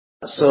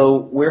So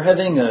we're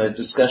having a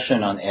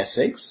discussion on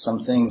ethics,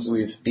 some things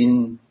we've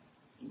been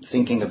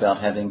thinking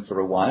about having for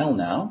a while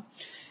now.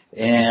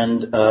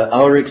 And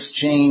our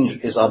exchange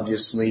is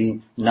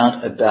obviously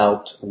not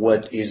about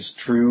what is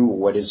true,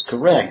 what is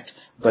correct,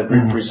 but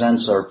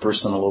represents our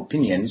personal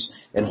opinions,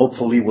 and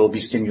hopefully will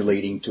be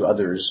stimulating to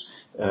others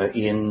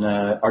in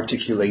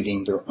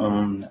articulating their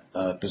own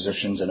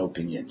positions and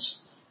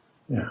opinions.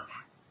 Yeah.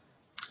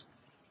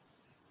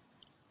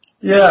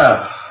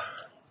 Yeah.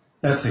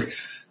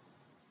 Ethics.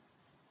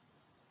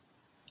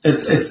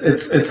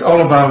 It's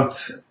all about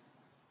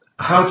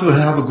how to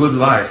have a good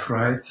life,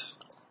 right?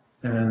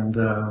 And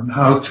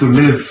how to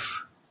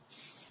live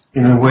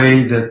in a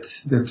way that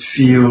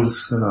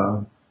feels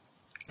and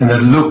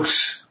that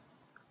looks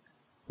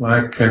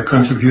like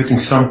contributing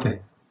something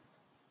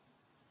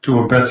to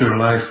a better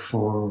life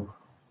for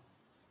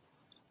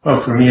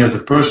me as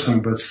a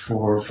person, but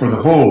for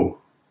the whole.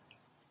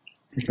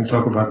 I can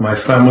talk about my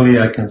family,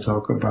 I can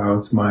talk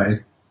about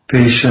my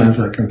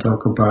patients, I can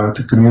talk about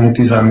the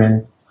communities I'm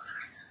in.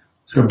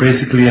 So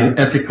basically an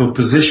ethical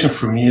position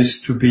for me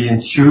is to be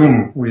in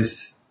tune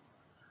with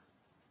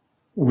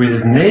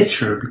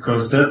nature,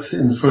 because that's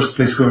in the first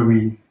place where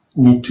we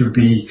need to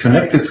be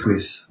connected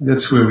with.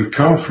 That's where we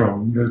come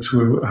from. That's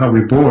how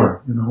we're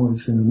born.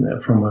 It's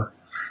from a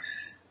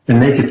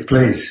naked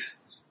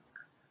place.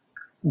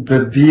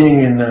 But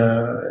being in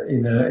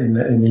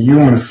a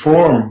human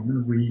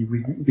form,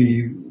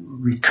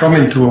 we come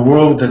into a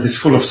world that is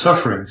full of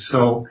suffering.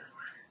 So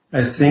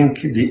I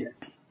think the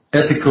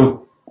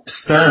ethical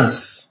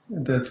stance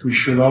that we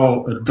should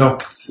all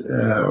adopt,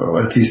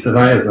 or at least that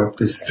I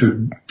adopt, is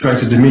to try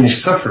to diminish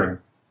suffering,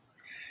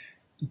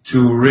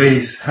 to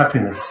raise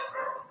happiness,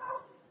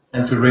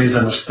 and to raise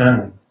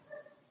understanding.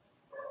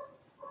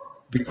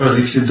 Because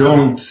if you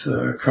don't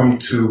come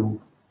to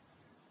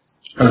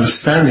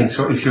understanding,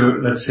 so if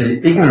you're, let's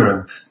say,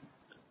 ignorant,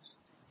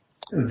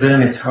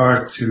 then it's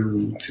hard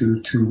to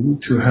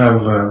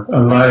have a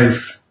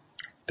life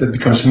that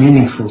becomes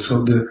meaningful.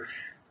 So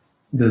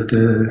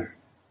the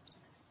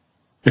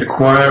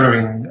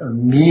acquiring a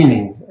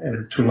meaning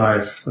to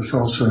life is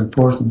also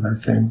important, I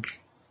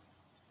think,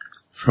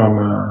 from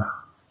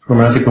an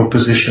ethical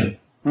position.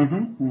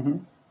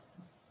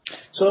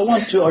 So I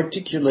want to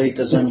articulate,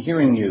 as I'm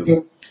hearing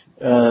you,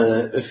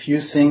 a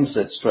few things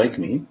that strike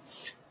me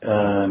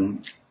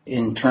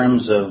in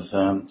terms of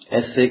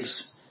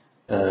ethics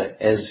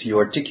as you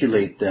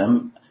articulate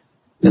them,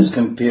 as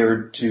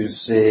compared to,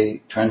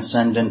 say,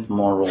 transcendent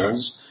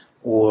morals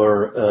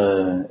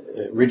or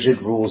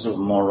rigid rules of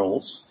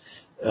morals.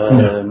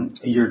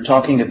 You're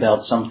talking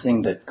about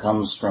something that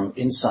comes from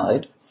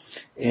inside,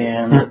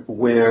 and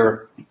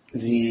where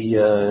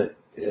it's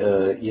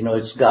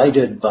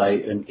guided by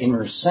an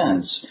inner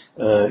sense.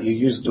 You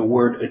use the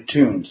word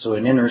attuned, so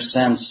an inner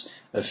sense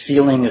of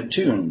feeling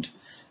attuned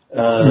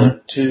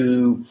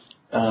to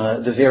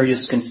the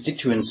various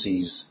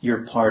constituencies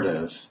you're part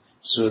of.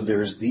 So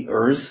there's the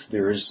earth,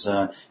 there's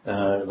the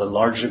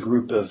larger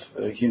group of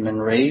human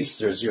race,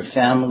 there's your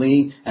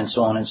family, and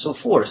so on and so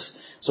forth.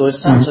 So a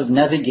sense of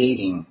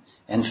navigating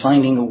and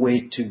finding a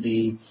way to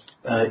be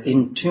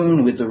in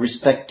tune with the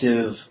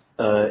respective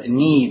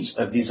needs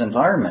of these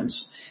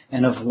environments,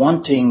 and of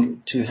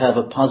wanting to have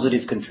a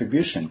positive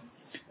contribution,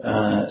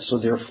 so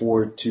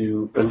therefore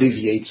to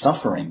alleviate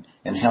suffering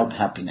and help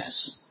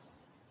happiness.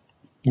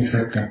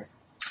 Exactly.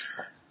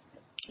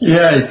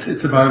 Yeah,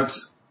 it's about,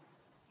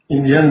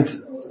 in the end,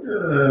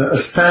 a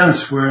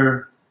stance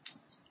where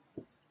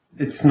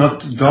it's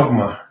not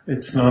dogma.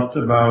 It's not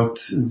about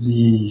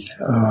the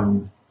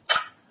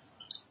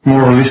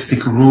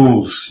moralistic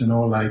rules,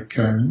 like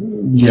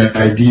the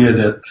idea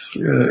that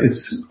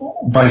it's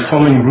by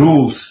following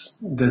rules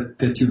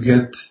that you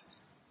get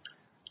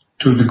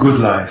to the good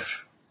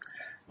life.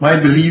 My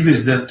belief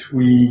is that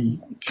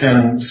we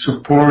can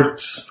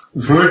support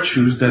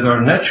virtues that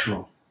are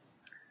natural.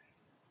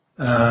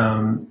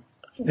 I'm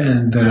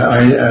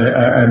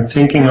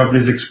thinking of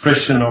this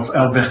expression of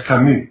Albert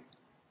Camus,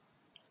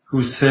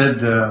 who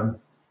said,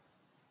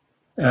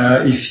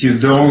 if you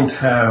don't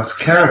have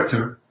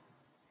character,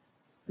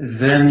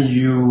 then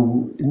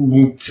you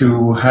need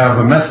to have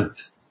a method.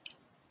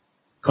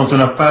 Quand on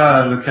n'a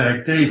pas le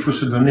caractère, il faut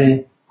se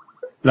donner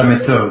la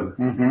méthode.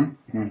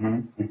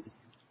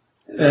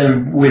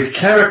 And with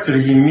character,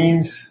 he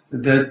means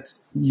that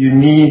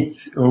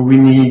we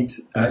need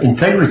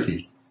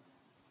integrity.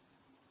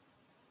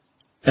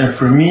 And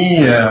for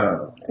me,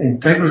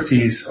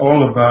 integrity is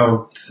all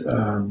about,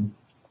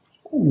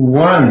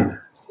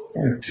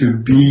 to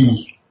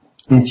be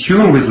in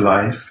tune with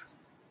life,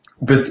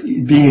 but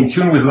being in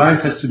tune with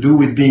life has to do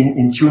with being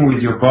in tune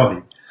with your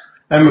body.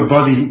 I'm a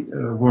body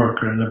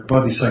worker and a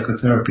body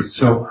psychotherapist,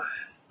 so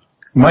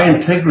my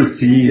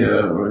integrity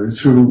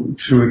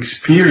through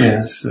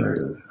experience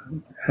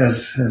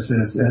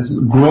has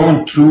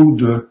grown through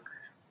the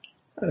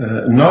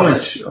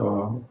knowledge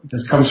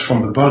that comes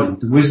from the body,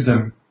 the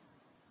wisdom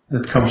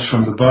that comes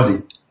from the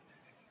body.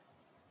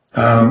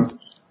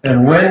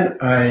 And when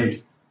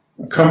I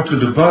come to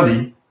the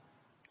body,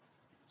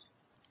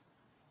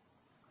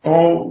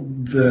 all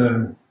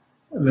the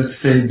let's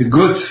say, the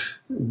good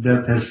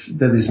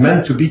that is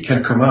meant to be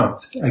can come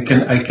out. I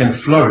can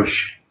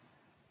flourish.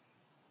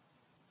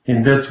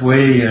 In that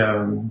way,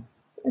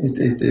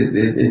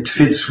 it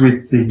fits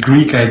with the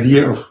Greek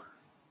idea of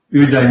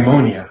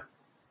eudaimonia,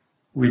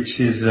 which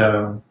is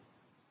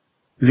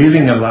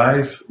living a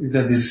life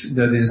that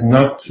is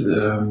not,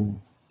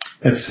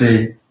 let's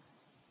say,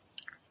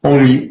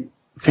 only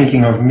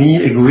thinking of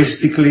me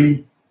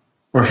egoistically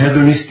or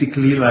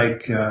hedonistically,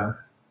 like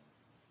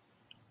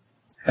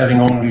having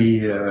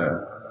only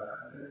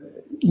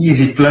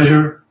easy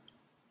pleasure,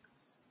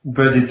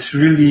 but it's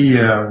really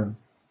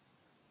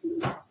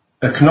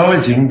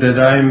acknowledging that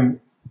I'm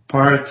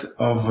part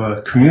of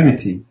a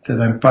community,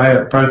 that I'm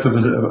part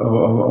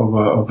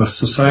of a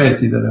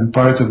society, that I'm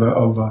part of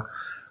a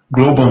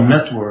global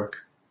network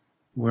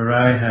where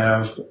I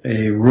have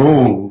a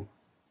role,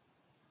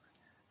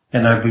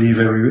 and I believe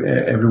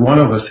every one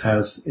of us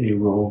has a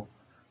role.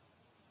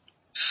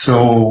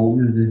 So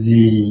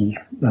the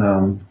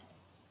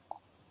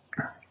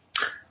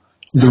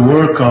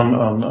work on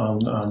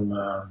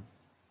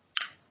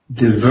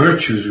the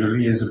virtues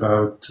really is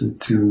about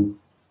to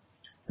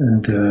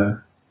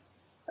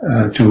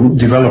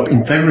develop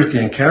integrity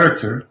and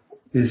character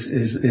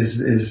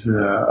is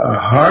a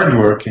hard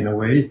work in a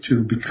way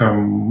to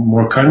become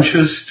more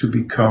conscious, to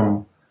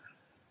become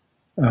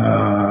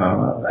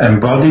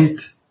embodied,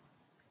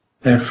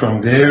 and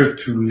from there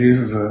to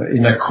live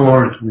in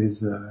accord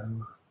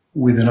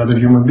with another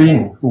human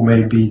being who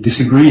may be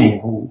disagreeing,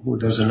 who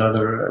has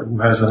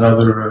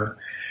another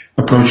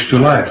approach to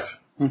life,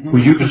 who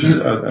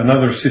uses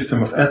another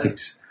system of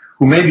ethics,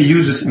 who maybe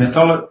uses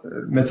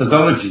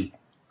methodology,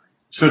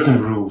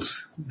 certain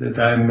rules that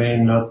I may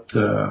not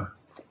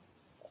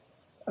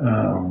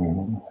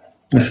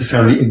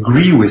necessarily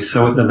agree with,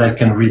 so that I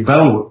can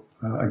rebel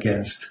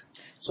against.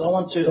 So I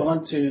want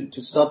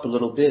to stop a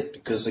little bit,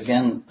 because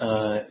again,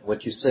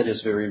 what you said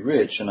is very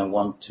rich, and I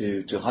want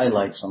to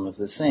highlight some of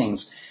the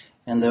things.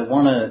 And I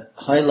want to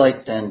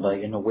highlight then by,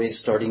 in a way,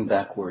 starting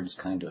backwards,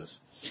 kind of.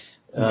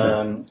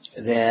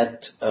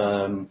 That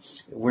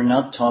we're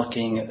not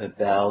talking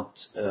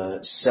about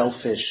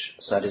selfish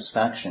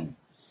satisfaction,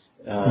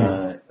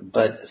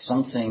 but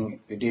something,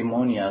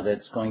 eudaimonia,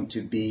 that's going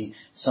to be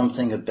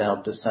something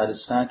about the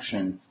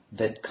satisfaction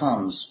that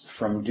comes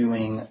from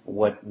doing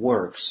what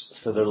works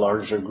for the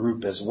larger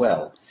group as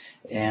well.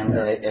 And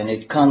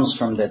it comes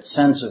from that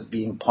sense of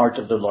being part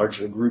of the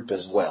larger group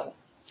as well.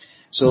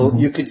 So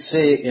you could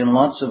say in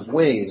lots of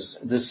ways,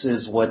 this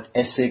is what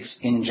ethics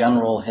in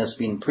general has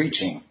been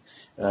preaching,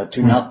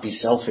 to not be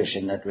selfish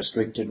in that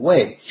restricted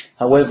way.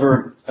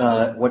 However,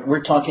 what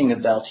we're talking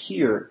about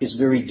here is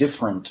very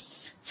different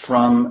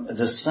from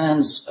the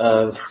sense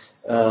of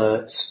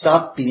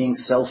stop being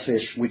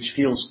selfish, which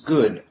feels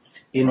good,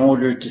 in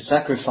order to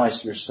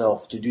sacrifice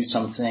yourself to do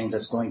something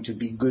that's going to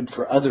be good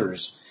for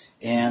others.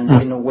 And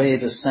in a way,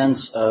 the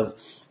sense of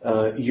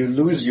you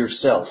lose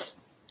yourself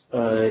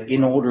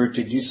in order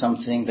to do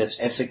something that's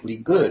ethically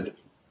good.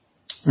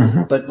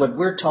 But what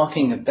we're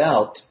talking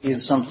about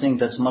is something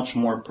that's much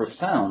more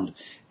profound.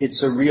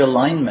 It's a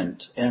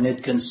realignment, and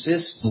it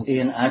consists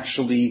in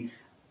actually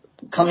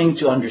coming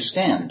to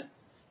understand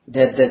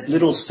that that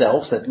little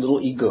self, that little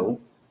ego,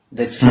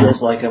 that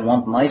feels like I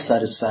want my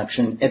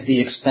satisfaction at the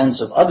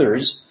expense of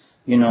others.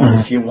 You know,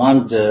 if you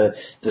want the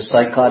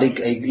psychotic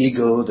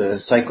ego, the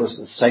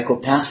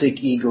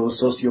psychopathic ego,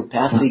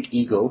 sociopathic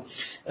ego,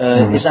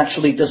 is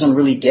actually doesn't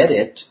really get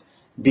it,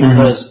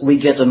 because we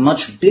get a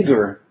much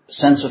bigger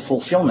sense of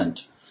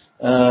fulfillment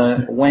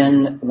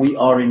when we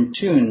are in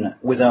tune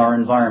with our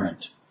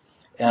environment.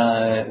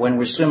 When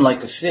we swim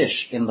like a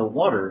fish in the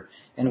water,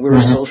 and we're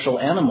a social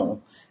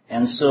animal.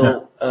 And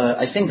so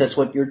I think that's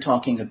what you're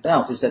talking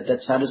about, is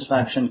that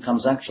satisfaction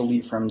comes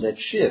actually from that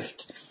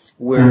shift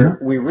where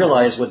we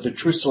realize what the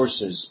true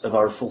sources of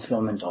our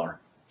fulfillment are.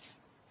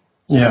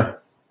 Yeah.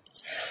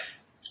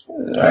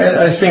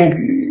 I think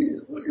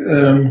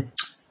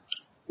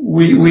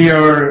we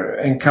are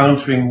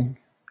encountering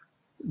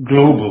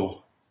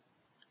global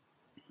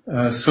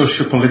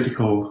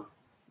socio-political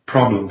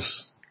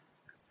problems,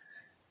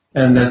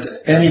 and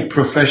that any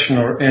profession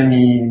or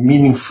any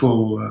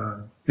meaningful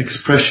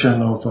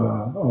expression of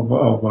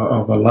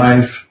a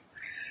life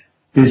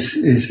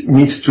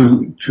needs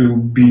to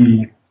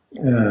be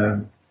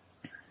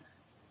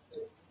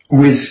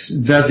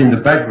with that in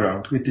the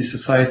background, with the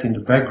society in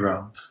the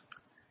background.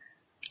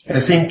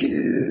 I think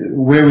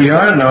where we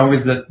are now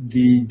is that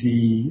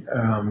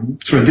the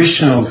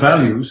traditional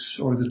values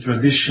or the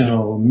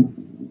traditional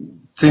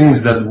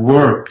things that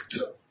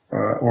worked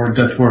or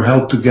that were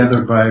held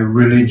together by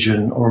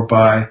religion or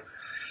by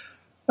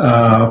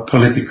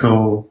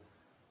political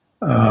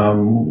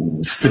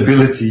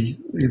stability,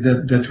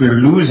 that we're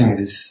losing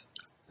this.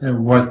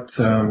 And what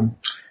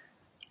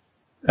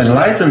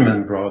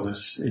enlightenment brought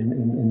us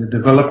in the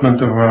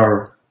development of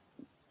our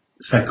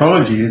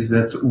psychology is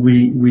that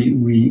we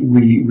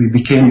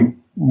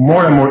became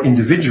more and more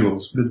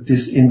individuals, but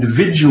this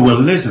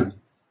individualism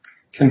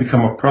can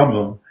become a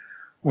problem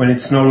when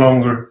it's no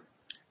longer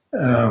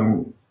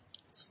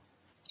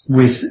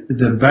with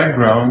the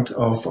background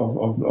of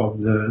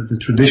the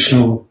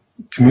traditional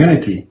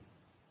community.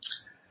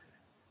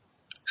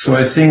 So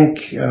I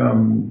think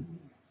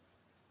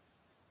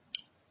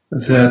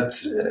that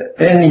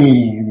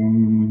any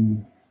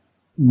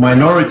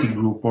minority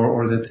group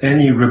or that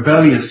any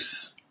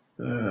rebellious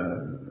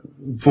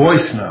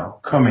voice now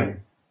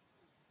coming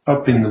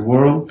up in the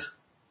world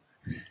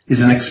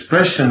is an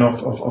expression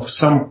of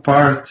some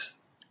part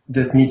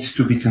that needs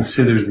to be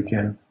considered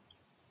again.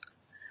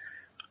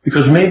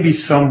 Because maybe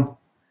some,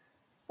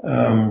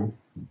 let's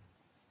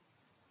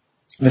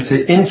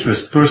say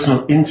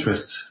personal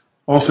interests,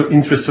 also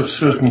interests of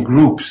certain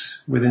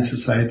groups within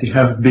society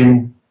have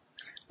been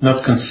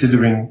not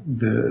considering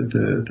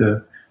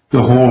the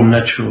whole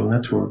natural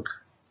network.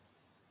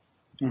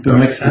 Does that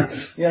make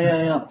sense?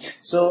 Yeah.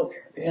 So,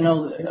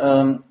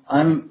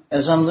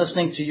 as I'm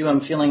listening to you, I'm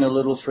feeling a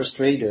little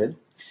frustrated,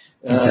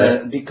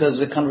 because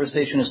the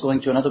conversation is going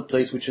to another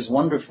place, which is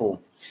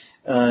wonderful.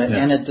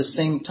 And at the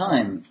same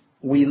time,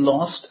 we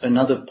lost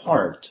another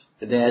part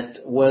that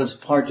was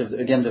part of,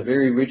 again, the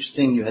very rich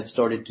thing you had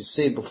started to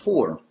say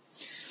before.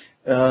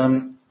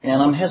 And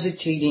I'm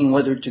hesitating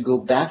whether to go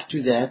back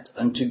to that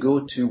and to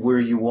go to where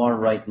you are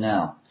right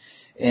now.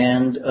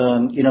 And,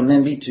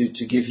 maybe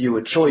to give you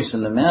a choice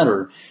in the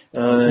matter,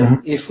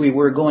 if we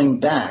were going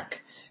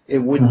back, it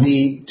would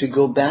be to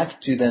go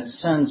back to that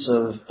sense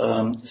of,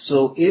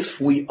 so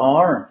if we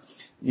are,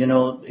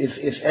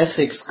 if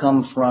ethics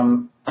come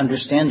from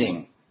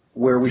understanding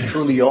where we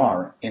truly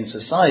are in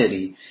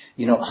society,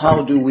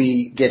 how do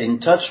we get in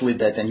touch with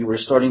that? And you were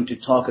starting to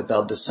talk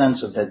about the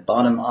sense of that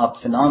bottom-up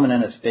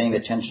phenomenon of paying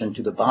attention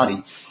to the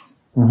body.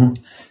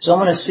 So I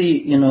want to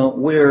see,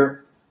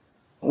 where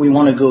we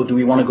want to go. Do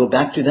we want to go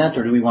back to that,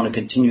 or do we want to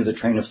continue the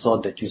train of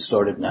thought that you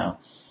started now?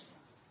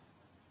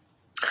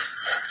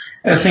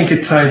 I think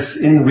it ties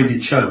in with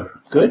each other.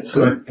 Good.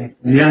 So in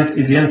the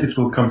end it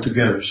will come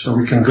together. So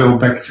we can go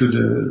back to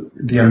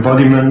the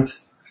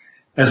embodiment,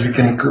 as we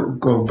can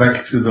go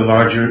back to the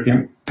larger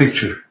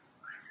picture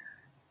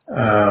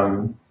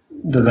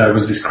that I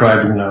was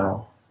describing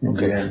now.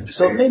 Okay.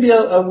 So maybe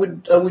I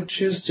would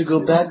choose to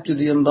go back to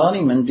the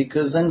embodiment,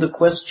 because then the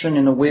question,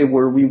 in a way,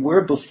 where we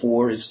were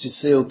before is to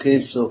say, okay,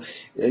 so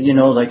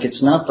like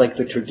it's not like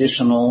the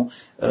traditional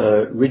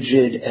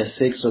rigid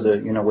ethics, or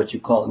the what you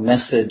call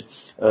method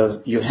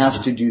of you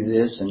have to do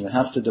this and you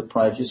have to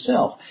deprive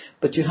yourself,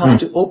 but you have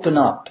to open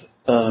up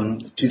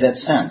to that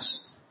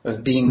sense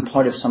of being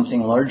part of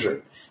something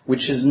larger,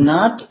 which is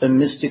not a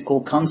mystical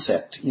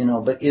concept,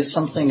 but is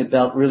something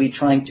about really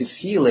trying to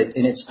feel it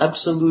in its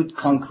absolute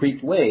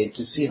concrete way,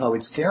 to see how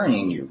it's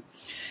carrying you.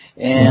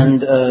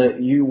 And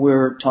you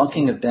were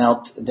talking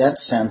about that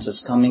sense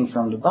as coming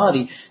from the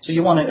body, so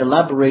you want to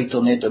elaborate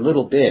on it a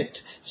little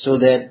bit so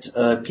that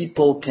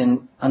people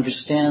can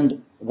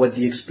understand what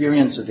the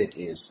experience of it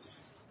is.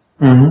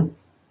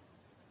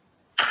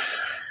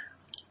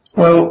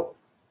 Well,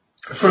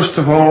 first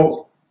of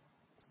all,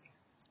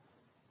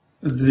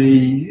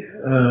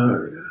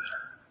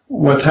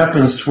 what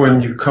happens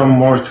when you come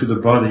more to the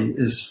body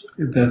is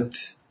that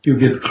you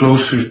get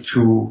closer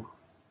to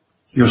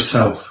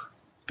yourself,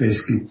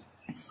 basically.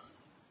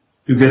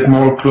 You get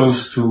more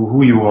close to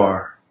who you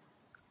are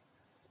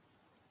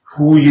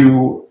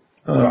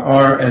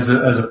as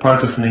a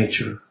part of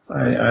nature.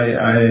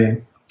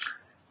 I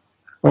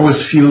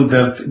always feel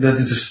that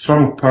is a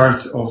strong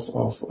part of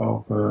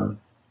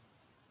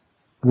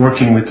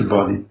working with the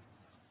body.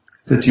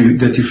 That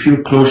you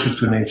feel closer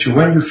to nature.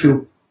 When you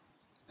feel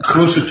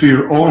closer to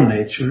your own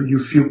nature, you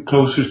feel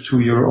closer to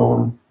your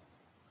own,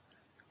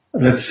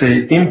 let's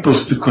say,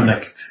 impulse to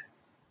connect,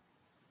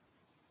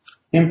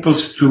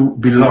 impulse to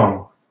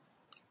belong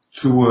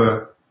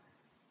to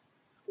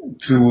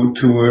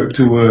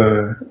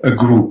a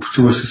group,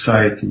 to a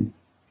society.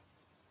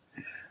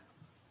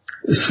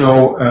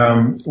 So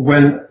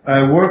when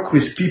I work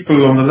with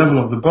people on the level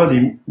of the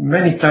body,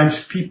 many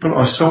times people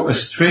are so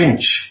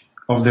estranged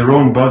of their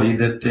own body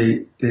that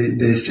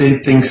they say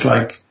things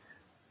like,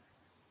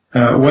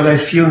 what I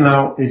feel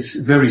now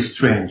is very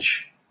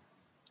strange.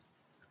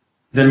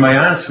 Then my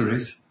answer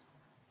is,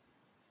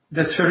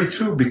 that's very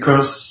true,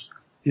 because,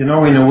 in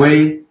a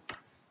way,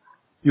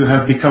 you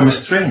have become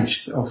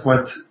estranged of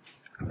what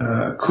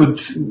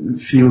could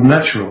feel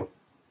natural.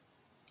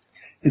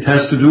 It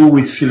has to do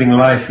with feeling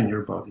life in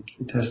your body.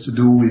 It has to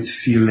do with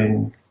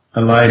feeling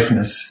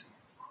aliveness,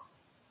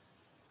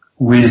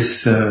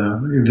 with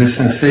the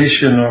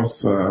sensation of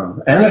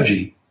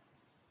energy,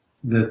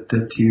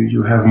 that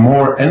you have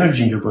more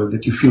energy in your body,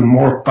 that you feel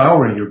more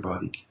power in your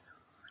body.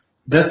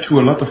 That to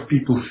a lot of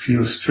people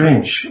feels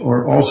strange,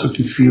 or also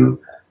to feel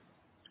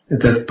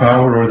that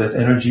power or that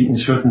energy in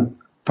certain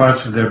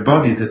parts of their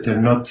body that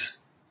they're not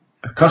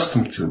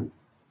accustomed to.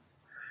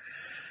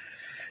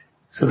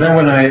 So then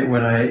when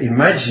I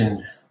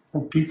imagine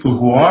people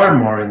who are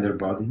more in their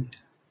body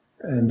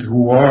and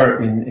who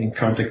are in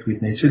contact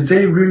with nature,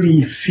 they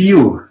really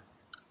feel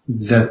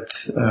that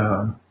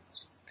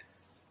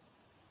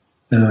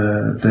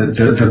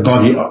the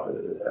body,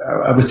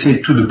 I would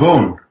say, to the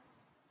bone.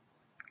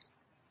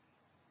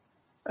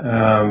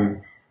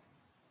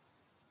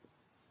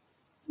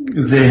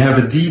 they have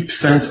a deep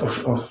sense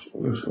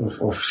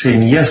of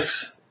saying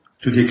yes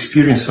to the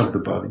experience of the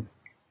body.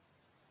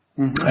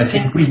 Mm-hmm. I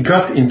think we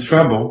got in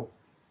trouble,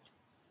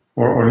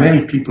 or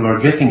many people are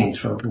getting in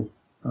trouble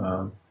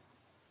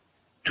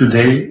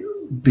today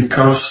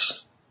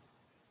because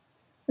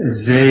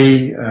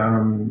they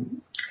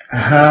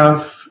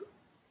have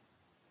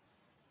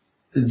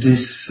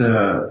this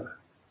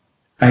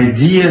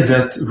idea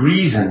that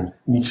reason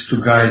needs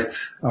to guide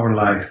our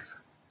life.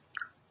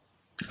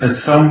 That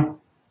some,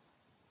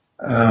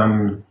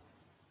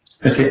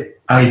 let's say,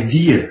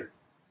 idea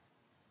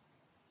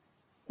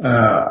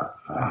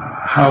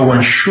how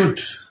one should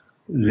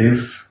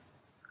live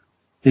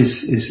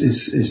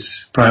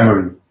is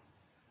primary.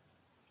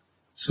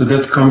 So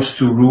that comes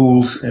to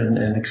rules and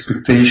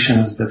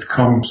expectations that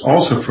comes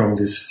also from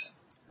this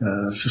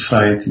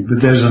society.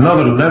 But there's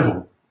another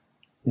level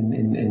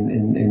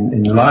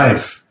in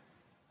life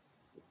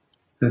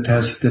that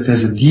has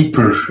a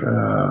deeper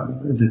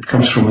that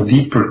comes from a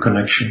deeper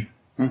connection.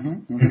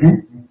 Mm-hmm.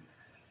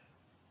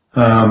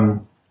 Mm-hmm.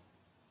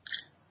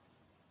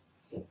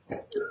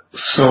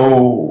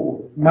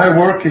 So my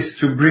work is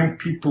to bring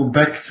people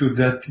back to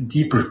that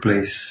deeper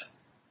place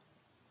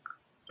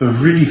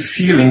of really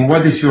feeling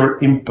what is your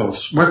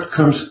impulse, what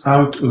comes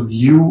out of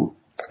you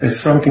as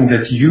something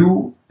that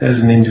you,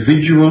 as an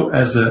individual,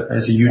 as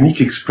a unique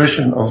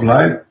expression of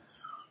life,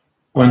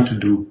 want to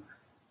do.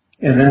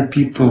 And then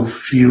people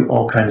feel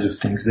all kinds of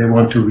things. They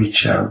want to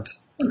reach out.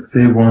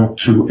 They want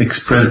to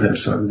express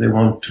themselves. They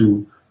want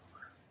to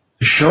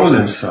show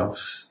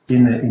themselves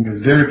in a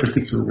very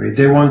particular way.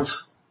 They want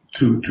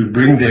to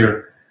bring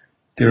their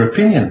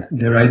opinion,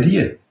 their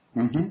idea.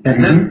 Mm-hmm.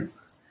 And then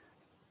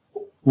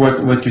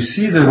what you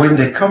see that when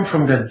they come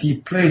from that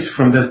deep place,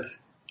 from that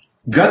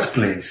gut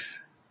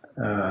place,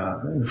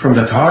 from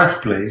that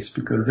heart place,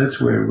 because that's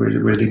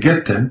where they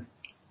get them,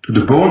 to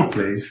the bone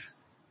place,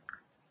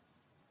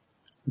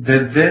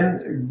 that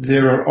then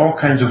there are all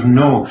kinds of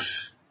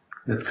no's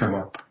that come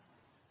up.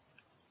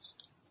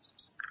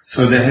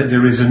 So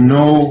there is a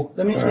no.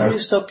 Let me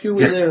stop you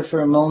there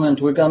for a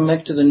moment. We're going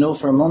back to the no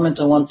for a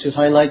moment. I want to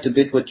highlight a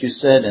bit what you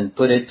said and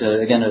put it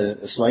again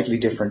a slightly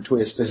different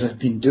twist as I've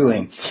been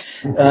doing.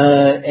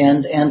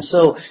 And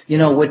so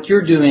what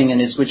you're doing,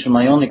 and it's which in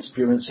my own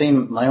experience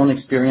in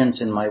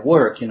my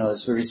work,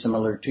 is very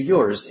similar to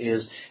yours,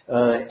 is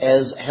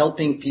as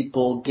helping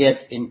people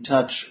get in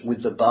touch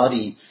with the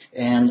body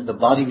and the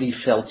bodily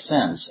felt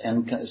sense,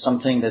 and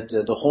something that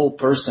the whole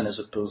person as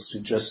opposed to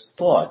just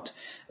thought.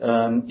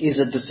 Is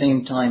at the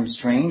same time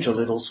strange, a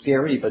little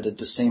scary, but at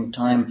the same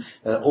time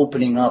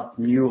opening up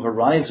new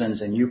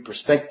horizons and new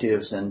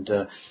perspectives, and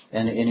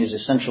is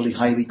essentially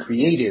highly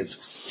creative.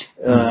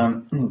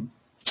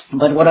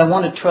 But what I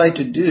want to try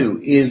to do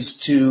is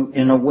to,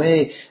 in a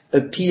way,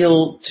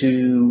 appeal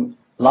to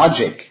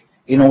logic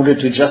in order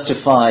to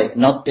justify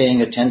not paying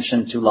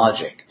attention to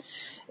logic.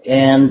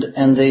 And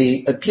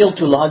the appeal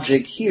to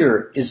logic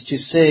here is to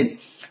say,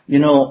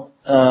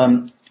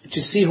 to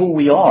see who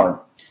we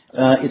are.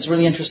 It's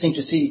really interesting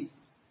to see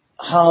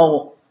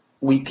how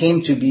we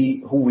came to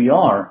be who we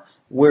are,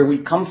 where we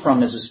come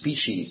from as a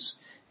species.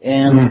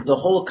 And the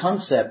whole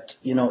concept,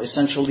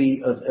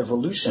 essentially of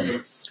evolution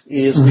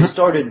is we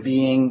started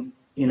being,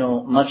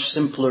 much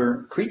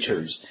simpler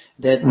creatures,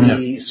 that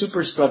the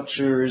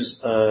superstructures,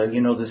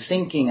 the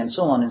thinking and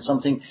so on is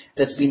something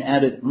that's been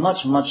added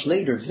much, much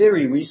later,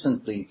 very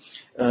recently.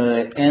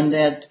 And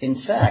that, in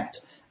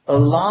fact, a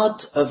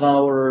lot of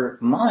our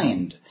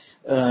mind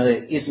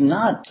is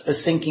not a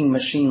thinking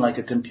machine like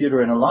a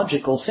computer and a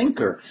logical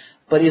thinker,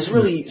 but is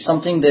really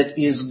something that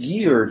is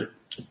geared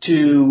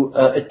to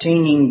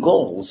attaining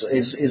goals,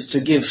 is to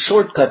give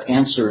shortcut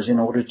answers in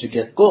order to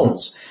get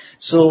goals.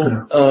 So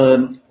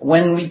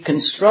when we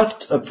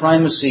construct a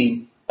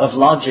primacy of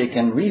logic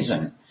and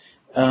reason,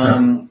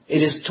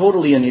 it is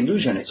totally an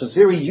illusion. It's a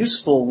very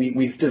useful,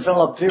 we've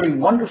developed very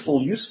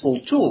wonderful, useful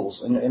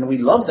tools, and we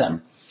love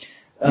them.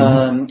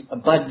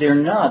 But they're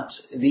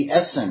not the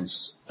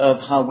essence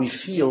of how we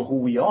feel who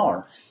we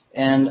are,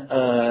 and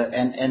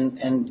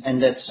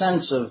that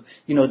sense of,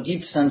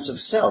 deep sense of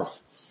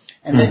self.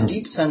 And that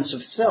deep sense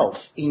of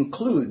self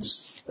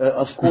includes,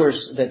 of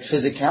course, that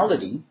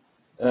physicality,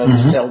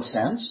 felt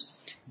sense,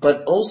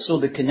 but also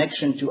the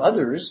connection to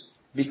others,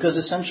 because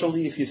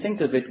essentially, if you think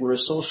of it, we're a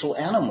social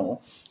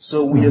animal,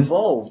 so we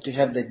evolved to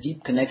have that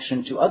deep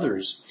connection to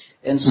others.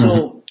 And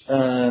so,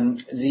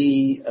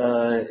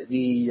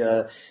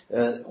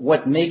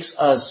 what makes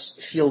us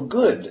feel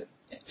good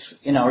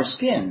in our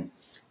skin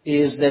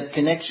is that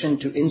connection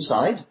to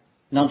inside,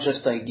 not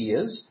just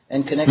ideas,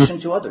 and connection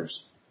to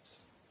others.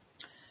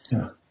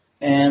 Yeah.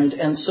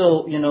 And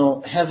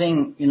so,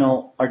 having,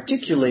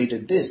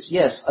 articulated this,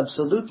 yes,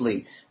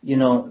 absolutely,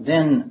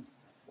 then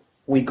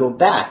we go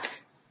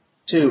back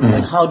to,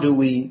 and how do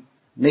we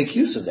make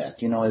use of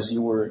that, as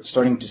you were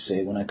starting to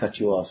say when I cut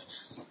you off.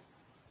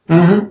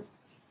 Mm-hmm.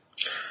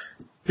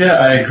 Yeah,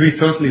 I agree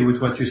totally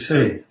with what you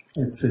say.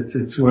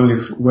 It's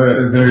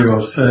very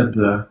well said,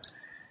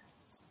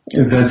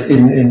 that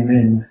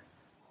in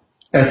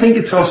I think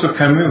it's also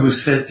Camus who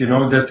said,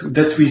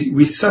 that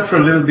we suffer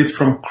a little bit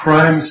from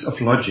crimes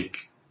of logic.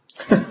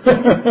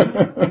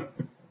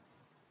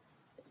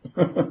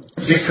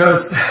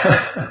 Because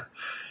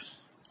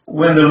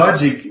when the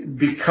logic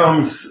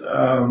becomes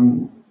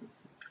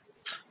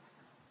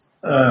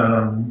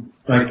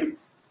like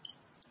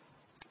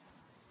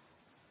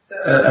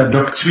a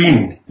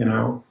doctrine,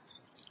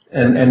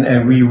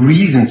 and we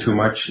reason too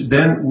much,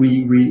 then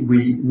we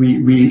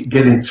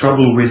get in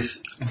trouble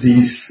with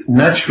these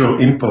natural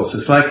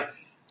impulses. Like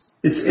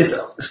it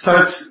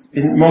starts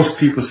in most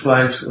people's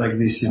lives like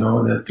this,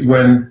 that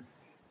when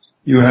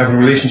you have a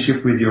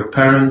relationship with your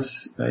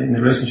parents,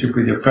 there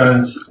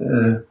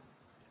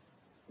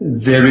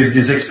is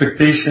this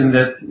expectation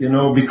that,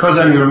 because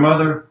I'm your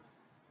mother,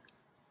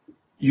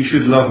 you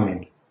should love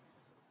me.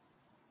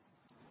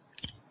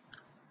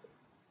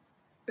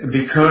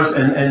 Because,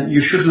 and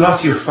you should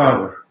love your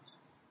father,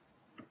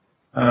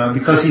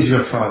 because he's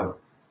your father.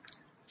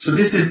 So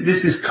this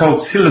is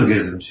called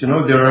syllogisms,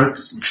 there are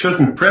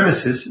certain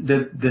premises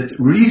that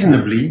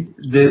reasonably,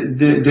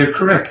 they're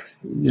correct.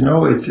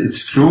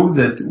 It's true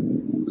that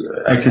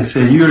I can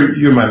say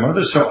you're my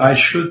mother, so I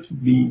should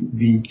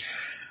be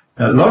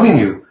loving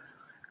you.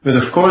 But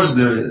of course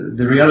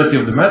the reality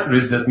of the matter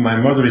is that my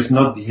mother is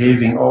not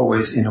behaving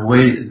always in a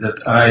way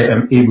that I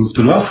am able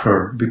to love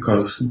her,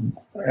 because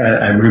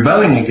I'm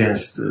rebelling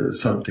against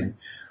something.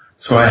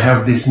 So I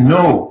have this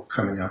no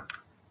coming up.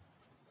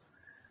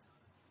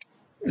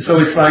 So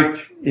it's like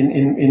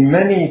in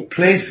many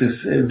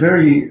places,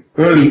 very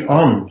early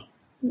on,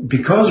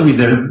 because we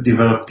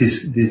developed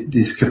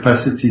this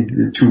capacity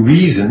to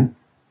reason,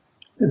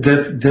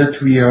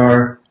 that we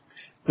are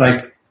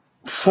like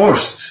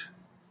forced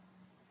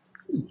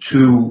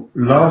to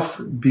love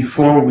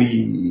before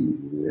we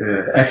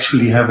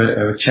actually have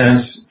a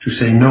chance to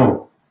say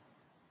no.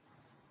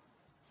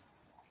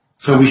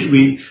 So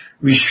we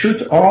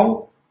should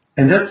all,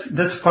 and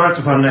that's part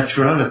of our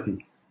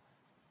naturality,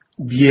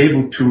 be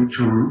able to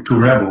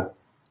rebel.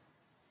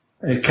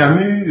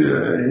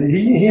 Camus,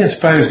 he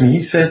inspires me.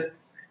 He said,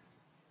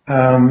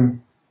 I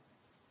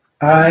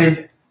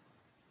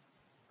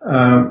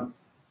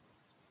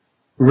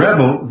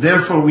rebel,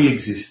 therefore we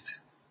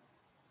exist.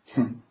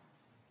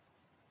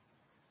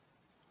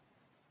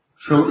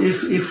 So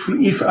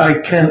if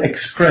I can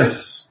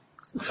express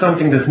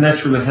something that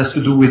naturally has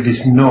to do with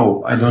this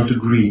no, I don't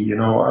agree,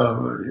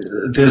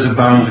 there's a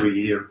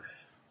boundary here.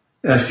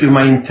 I feel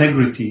my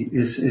integrity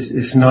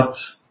is not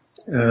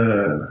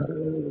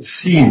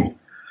seen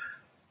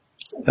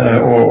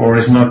or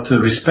is not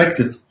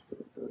respected.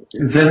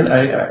 Then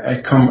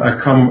I come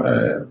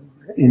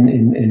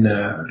in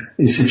a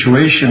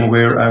situation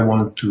where I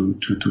want to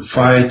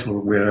fight, or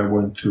where I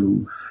want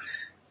to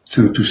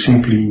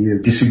simply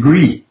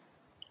disagree.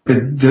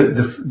 But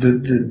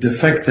the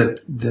fact that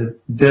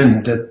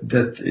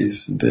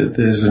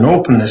there's an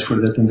openness for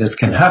that and that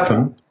can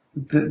happen,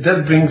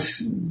 that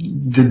brings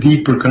the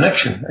deeper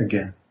connection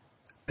again.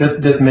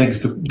 That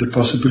makes the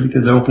possibility,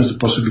 that opens the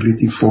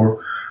possibility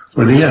for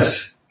the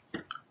yes,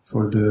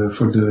 for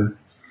the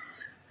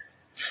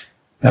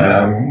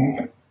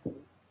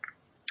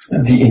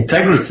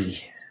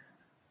integrity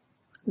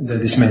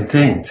that is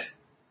maintained.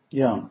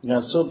 Yeah.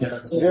 So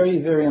that's a very,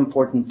 very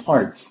important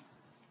part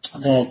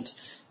that,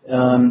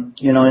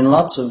 in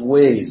lots of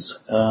ways,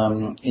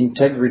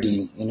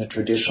 integrity in a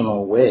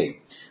traditional way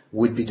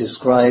would be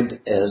described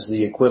as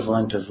the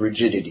equivalent of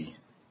rigidity.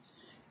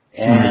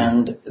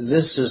 And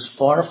this is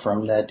far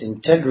from that.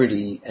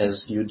 Integrity,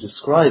 as you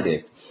describe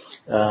it,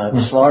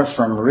 far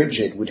from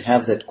rigid, would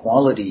have that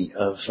quality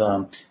of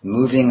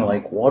moving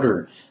like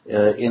water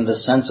in the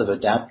sense of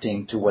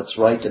adapting to what's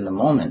right in the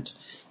moment.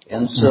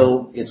 And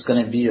so it's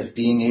going to be of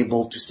being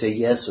able to say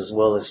yes as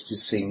well as to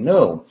say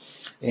no.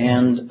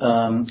 And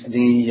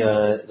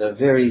the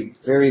very,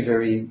 very,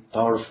 very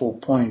powerful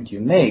point you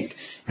make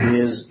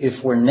is,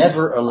 if we're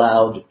never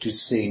allowed to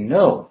say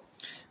no,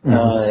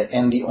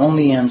 and the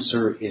only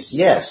answer is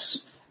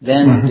yes,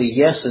 then the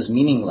yes is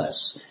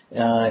meaningless,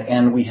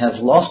 and we have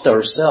lost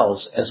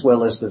ourselves as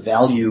well as the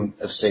value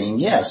of saying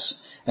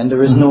yes, and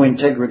there is no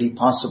integrity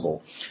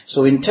possible.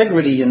 So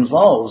integrity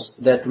involves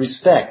that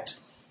respect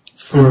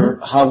for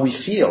how we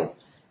feel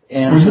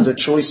and for the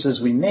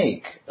choices we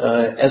make,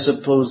 as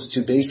opposed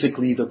to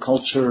basically the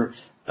culture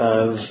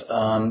of,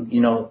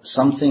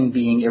 something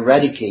being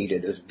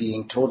eradicated, of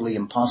being totally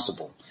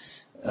impossible.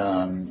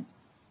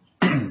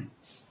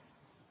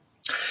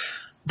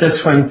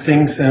 That's when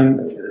things,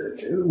 and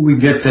we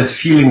get that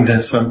feeling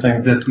that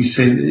sometimes that we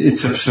say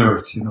it's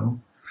absurd,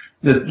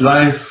 that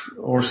life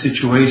or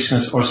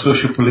situations or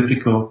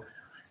socio-political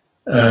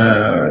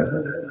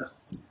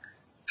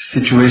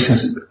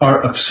situations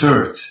are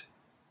absurd.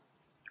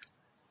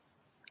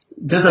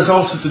 That has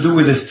also to do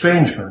with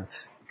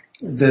estrangement,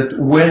 that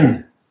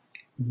when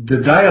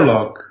the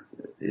dialogue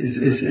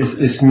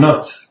is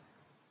not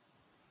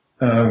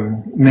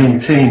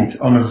maintained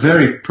on a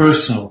very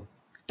personal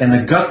and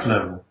a gut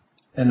level,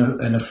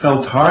 and a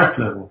felt heart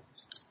level,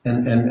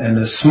 and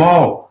a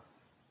small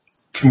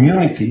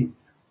community,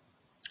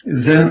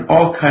 then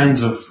all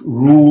kinds of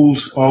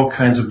rules, all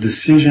kinds of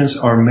decisions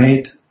are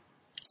made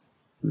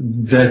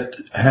that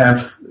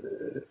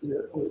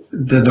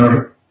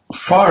are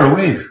far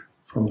away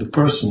from the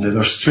person, that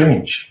are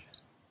strange.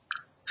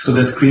 So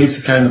that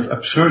creates a kind of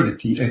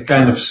absurdity, a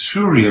kind of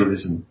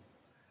surrealism.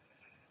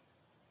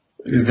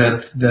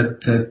 That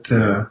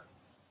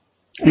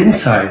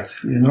inside,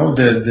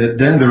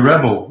 then the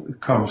rebel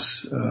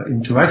comes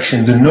into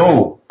action. The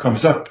no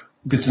comes up,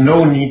 but the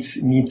no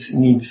needs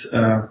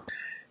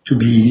to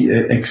be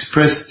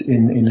expressed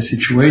in a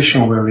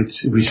situation where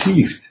it's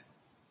received.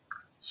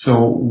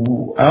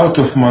 So out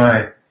of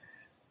my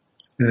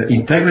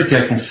integrity,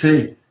 I can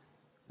say,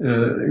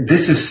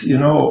 this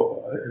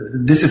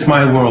is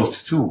my world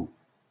too.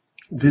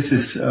 This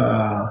is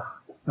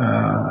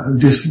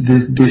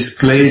this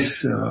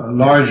place,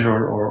 large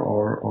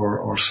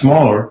or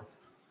smaller,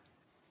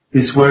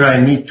 is where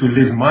I need to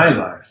live my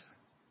life.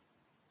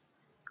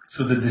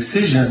 So the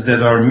decisions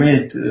that are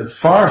made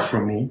far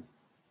from me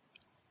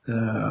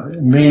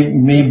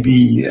may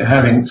be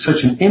having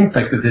such an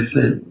impact that they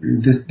say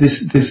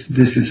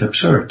this is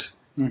absurd.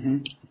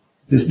 Mm-hmm.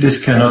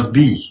 This cannot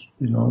be.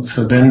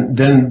 So then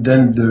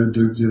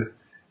the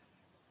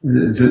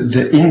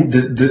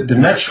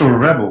natural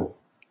rebel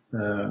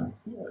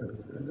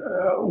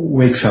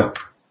wakes up,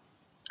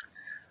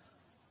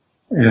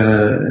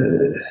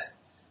 and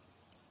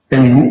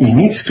he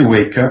needs to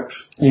wake up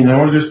in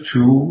order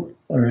to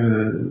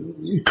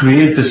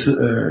create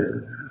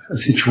a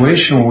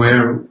situation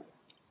where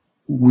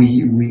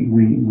we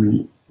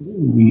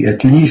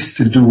at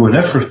least do an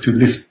effort to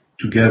live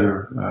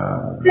together,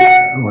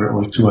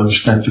 or to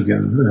understand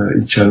together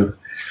each other.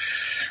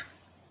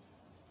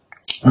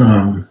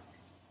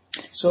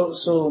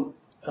 So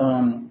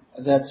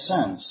that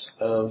sense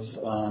of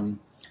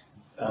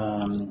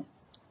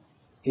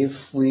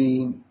if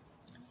we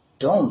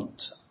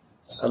don't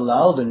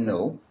allow the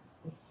no,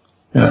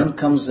 then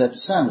comes that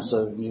sense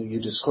of you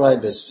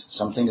describe as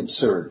something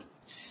absurd.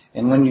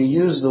 And when you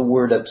use the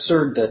word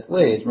absurd that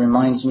way, it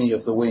reminds me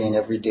of the way in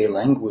everyday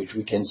language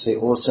we can say,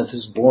 oh, that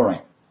is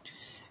boring.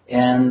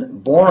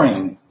 And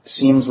boring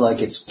seems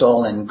like it's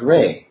dull and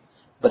gray,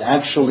 but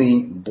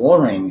actually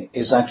boring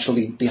is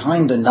actually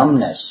behind the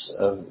numbness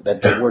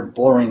that the word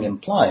boring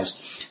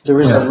implies.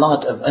 There is a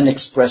lot of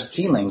unexpressed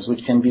feelings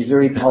which can be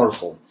very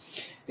powerful.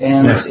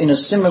 And in a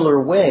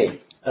similar way,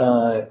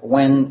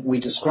 when we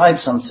describe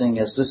something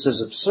as this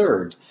is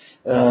absurd,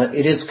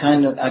 it is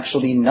kind of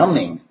actually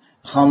numbing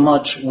how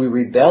much we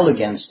rebel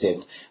against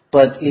it,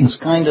 but it's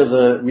kind of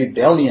a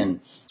rebellion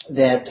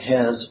that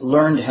has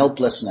learned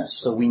helplessness.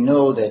 So we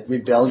know that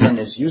rebellion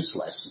is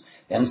useless.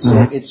 And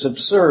so it's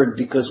absurd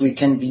because we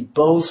can be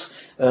both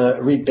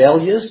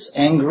rebellious,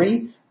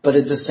 angry, but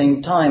at the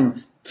same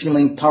time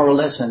feeling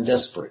powerless and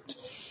desperate.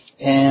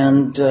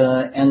 And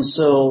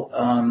so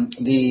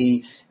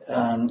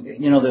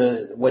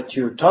what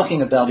you're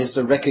talking about is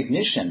the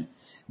recognition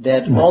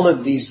that all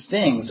of these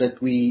things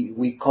that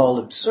we call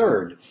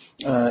absurd,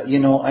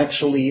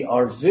 actually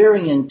are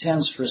very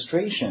intense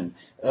frustration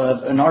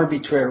of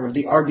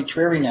the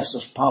arbitrariness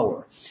of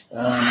power,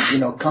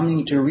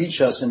 coming to reach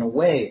us in a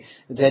way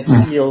that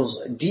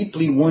feels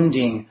deeply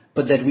wounding,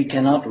 but that we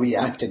cannot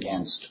react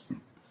against.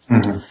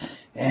 Mm-hmm.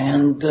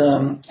 And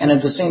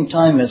at the same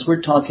time, as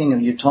you're talking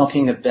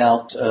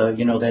about,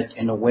 that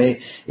in a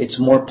way it's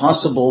more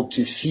possible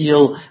to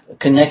feel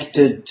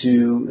connected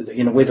to,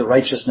 in a way, the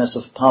righteousness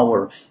of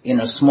power in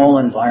a small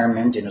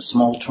environment, in a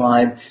small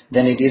tribe,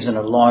 than it is in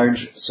a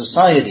large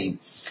society.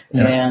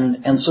 Yeah.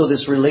 And so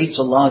this relates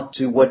a lot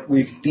to what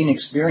we've been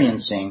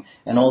experiencing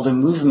and all the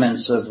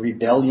movements of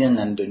rebellion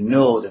and the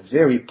no, the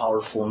very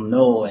powerful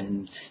no,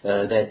 and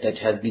that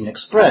have been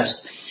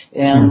expressed,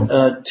 and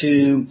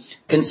to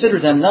consider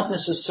them not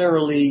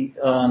necessarily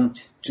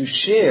to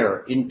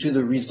share into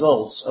the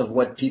results of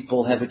what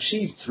people have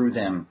achieved through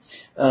them,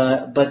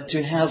 but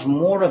to have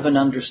more of an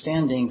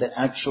understanding that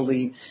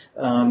actually,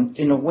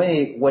 in a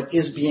way, what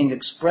is being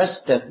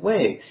expressed that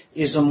way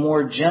is a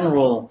more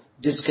general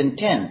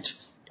discontent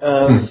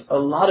of a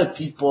lot of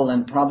people,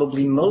 and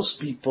probably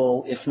most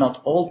people, if not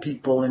all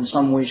people, in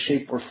some way,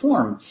 shape, or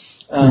form,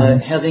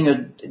 having a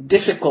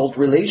difficult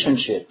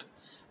relationship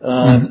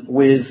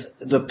with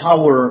the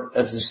power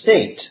of the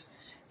state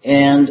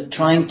and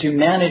trying to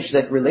manage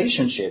that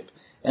relationship.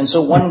 And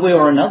so one way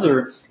or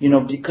another,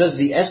 because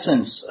the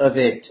essence of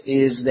it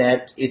is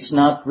that it's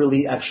not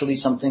really actually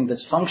something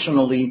that's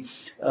functionally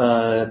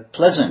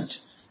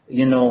pleasant,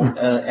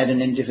 at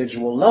an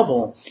individual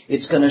level,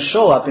 it's going to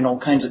show up in all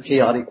kinds of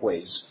chaotic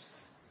ways.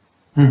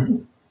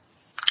 Mm-hmm.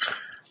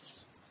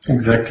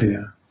 Exactly.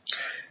 Yeah.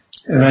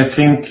 And I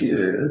think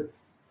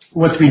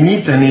what we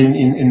need then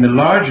in the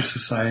larger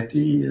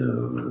society,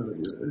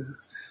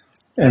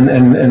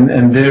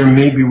 and there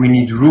maybe we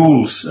need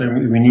rules,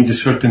 we need a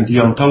certain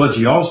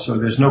deontology also.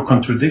 There's no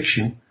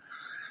contradiction.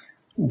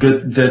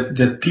 But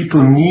that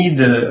people need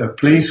a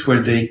place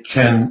where they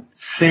can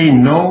say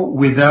no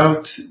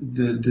without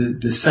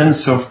the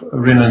sense of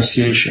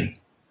renunciation.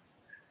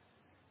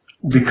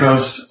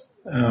 Because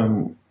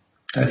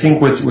I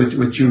think what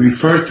you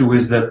refer to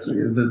is that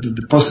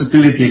the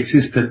possibility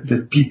exists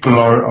that people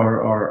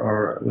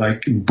are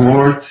like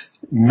bored,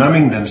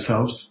 numbing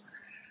themselves,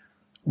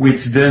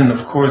 which then,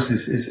 of course,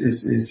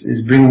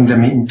 is bringing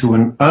them into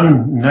an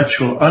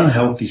unnatural,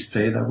 unhealthy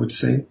state, I would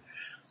say.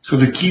 So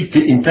to keep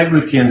the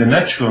integrity and the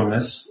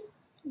naturalness,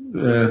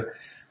 the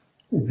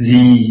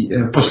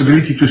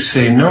possibility to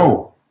say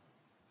no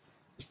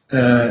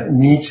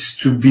needs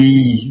to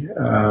be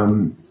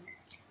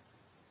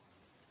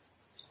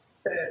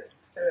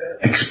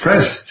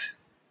expressed,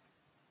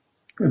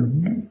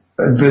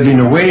 but in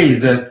a way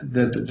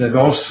that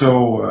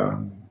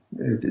also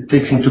it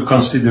takes into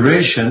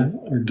consideration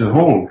the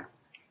whole.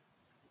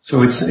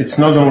 So it's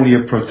not only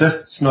a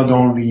protest, it's not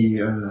only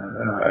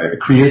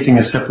creating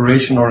a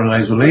separation or an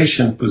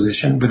isolation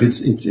position, but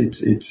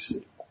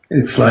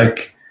it's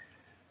like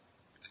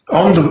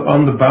on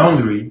the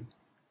boundary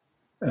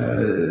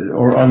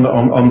or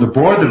on the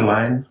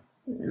borderline,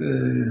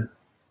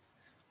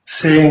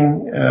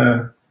 saying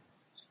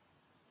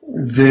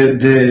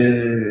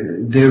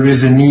there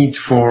is a need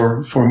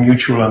for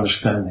mutual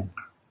understanding,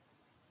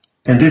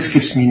 and this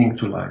gives meaning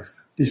to life.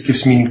 This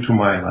gives meaning to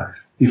my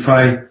life. If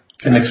I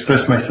can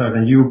express myself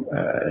and you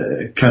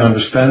can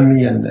understand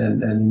me, and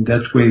in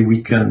that way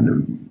we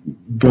can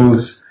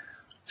both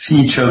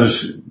see each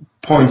other's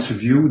points of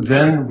view,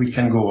 then we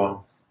can go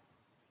on.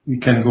 We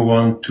can go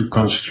on to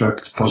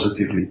construct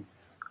positively.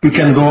 We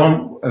can go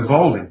on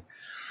evolving.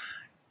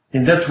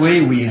 In that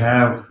way we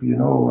have,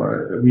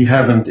 we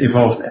haven't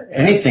evolved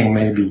anything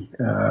maybe,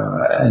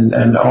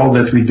 and all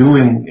that we're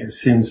doing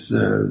since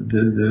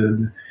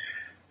the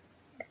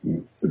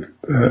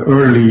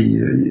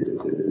early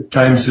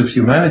times of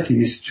humanity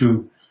is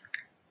to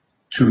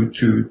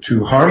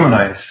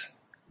harmonize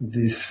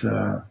this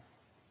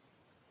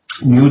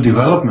new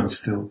development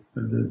still,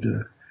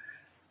 the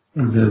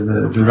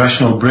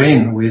rational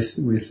brain with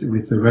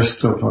the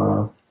rest of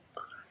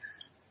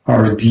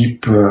our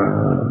deep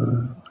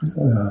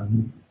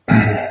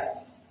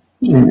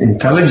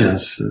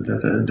intelligence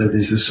that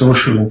is a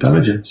social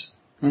intelligence.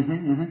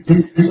 Mm-hmm,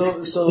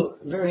 mm-hmm. So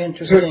very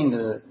interesting.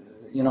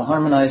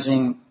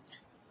 Harmonizing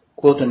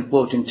quote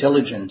unquote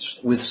intelligence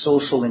with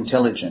social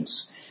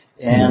intelligence,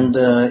 and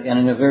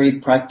in a very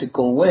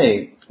practical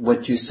way,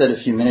 what you said a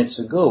few minutes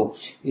ago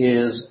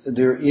is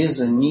there is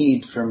a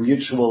need for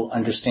mutual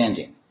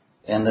understanding,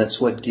 and that's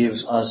what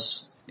gives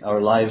us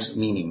our lives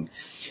meaning.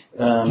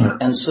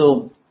 And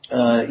so,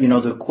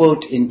 the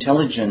quote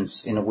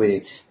intelligence in a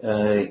way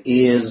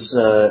is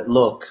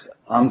look,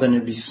 I'm going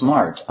to be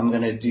smart. I'm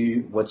going to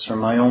do what's for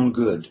my own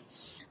good.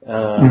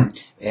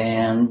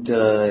 And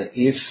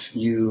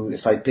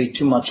if I pay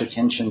too much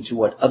attention to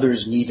what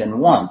others need and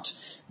want,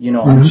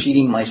 I'm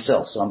cheating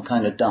myself, so I'm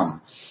kind of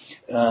dumb.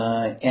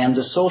 And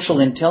the social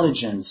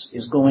intelligence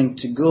is going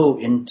to go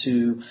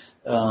into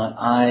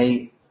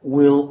I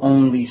will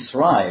only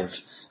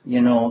thrive,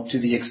 to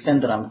the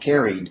extent that I'm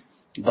carried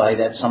by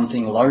that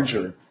something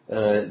larger,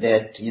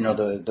 that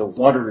the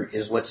water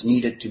is what's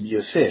needed to be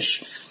a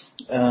fish.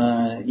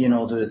 The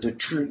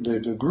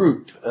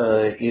group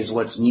is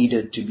what's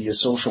needed to be a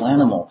social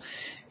animal.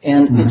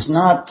 And it's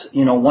not,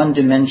 one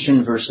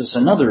dimension versus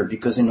another,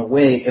 because in a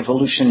way,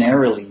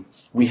 evolutionarily,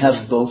 we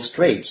have both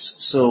traits.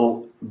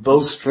 So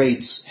both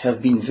traits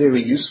have been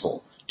very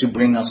useful to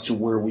bring us to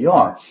where we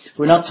are.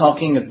 We're not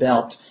talking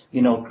about,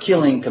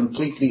 killing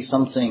completely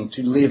something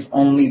to live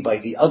only by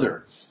the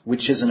other,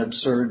 which is an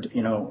absurd,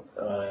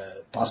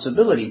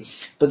 possibility.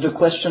 But the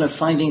question of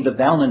finding the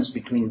balance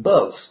between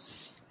both.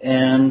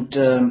 And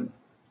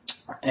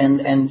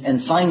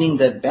finding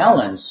that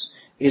balance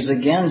is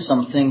again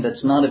something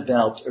that's not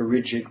about a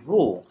rigid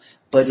rule,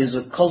 but is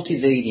a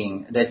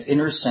cultivating that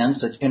inner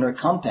sense, that inner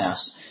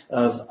compass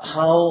of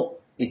how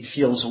it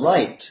feels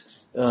right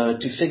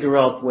to figure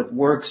out what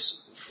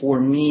works for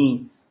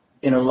me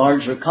in a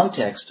larger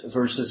context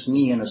versus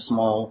me in a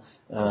small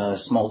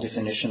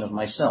definition of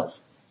myself.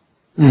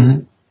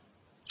 Mm-hmm.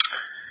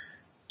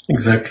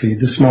 Exactly,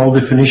 the small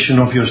definition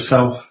of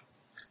yourself.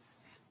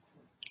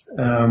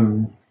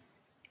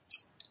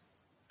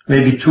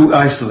 Maybe too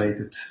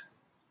isolated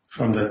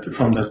from that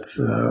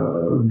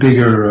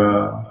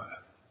bigger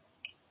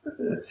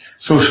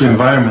social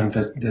environment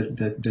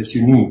that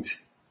you need.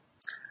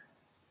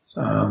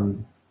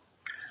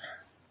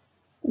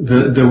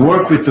 The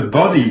work with the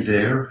body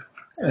there,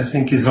 I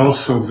think, is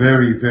also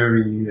very,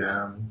 very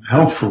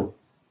helpful,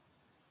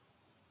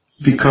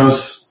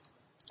 because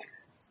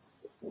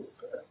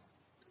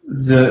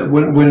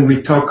when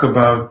we talk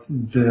about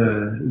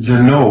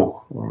the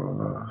no,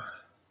 or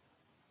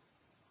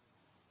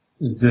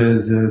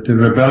the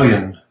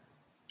rebellion,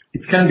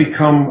 it can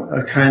become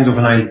a kind of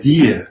an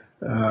idea,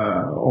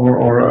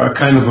 or a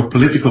kind of a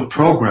political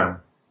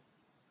program,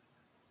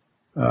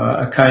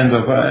 a kind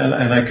of,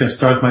 and I can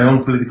start my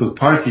own political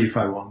party if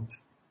I want.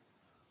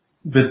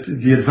 But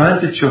the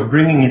advantage of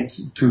bringing it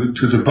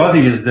to the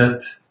body is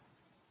that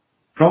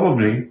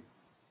probably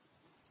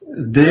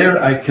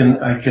there I can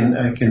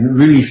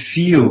really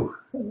feel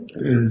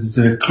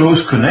the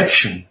close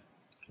connection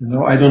You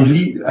know, I don't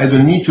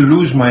need to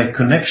lose my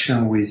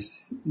connection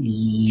with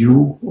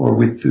you or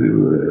with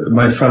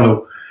my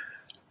fellow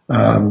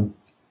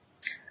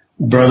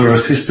brother or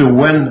sister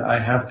when I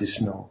have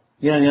this no.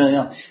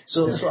 Yeah.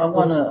 So I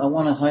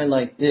wanna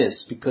highlight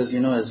this because,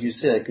 as you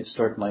said, I could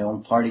start my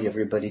own party.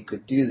 Everybody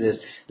could do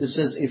this. This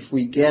is if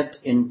we get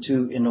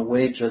into, in a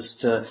way,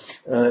 just the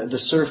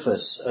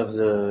surface of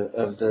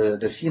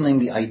the feeling,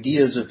 the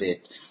ideas of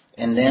it,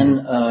 and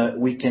then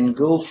we can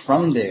go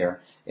from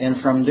there. And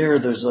from there,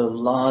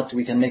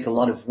 we can make a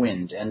lot of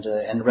wind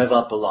and rev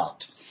up a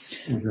lot.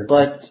 Exactly.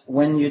 But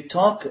when you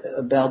talk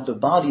about the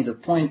body, the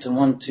point I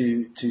want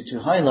to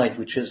highlight,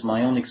 which is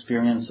my own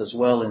experience as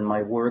well in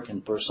my work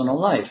and personal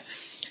life,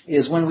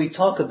 is when we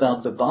talk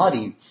about the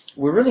body,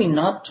 we're really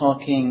not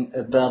talking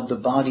about the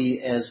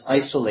body as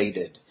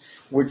isolated.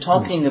 We're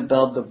talking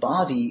about the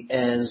body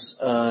as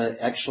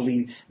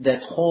actually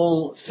that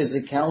whole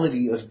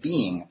physicality of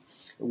being,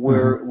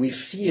 where we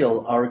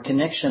feel our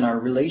connection, our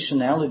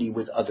relationality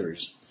with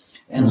others.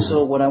 And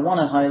so what I want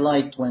to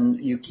highlight when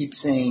you keep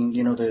saying,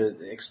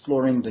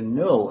 exploring the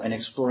no and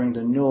exploring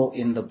the no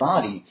in the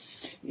body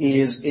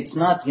is it's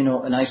not,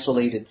 an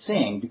isolated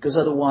thing, because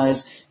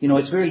otherwise,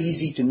 it's very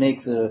easy to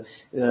make the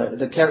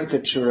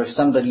caricature of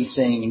somebody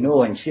saying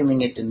no and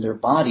feeling it in their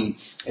body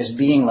as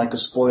being like a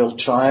spoiled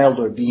child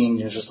or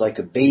being just like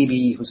a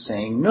baby who's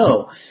saying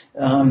no.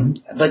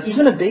 But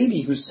even a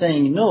baby who's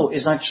saying no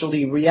is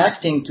actually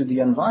reacting to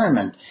the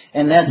environment.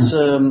 And that's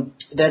the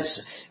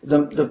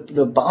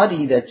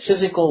body, that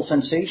physical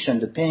sensation,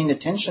 the paying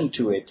attention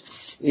to it,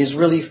 is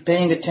really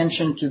paying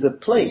attention to the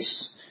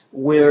place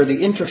where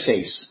the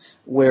interface,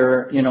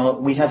 where,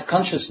 we have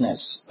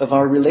consciousness of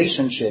our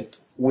relationship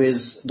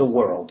with the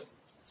world.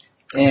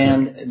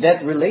 And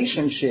that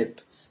relationship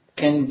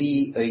can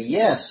be a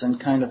yes and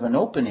kind of an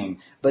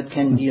opening, but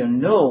can be a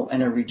no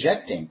and a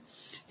rejecting.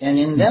 And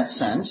in that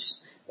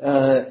sense,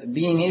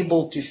 being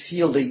able to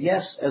feel the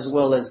yes as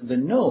well as the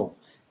no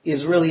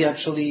is really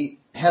actually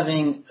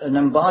having an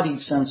embodied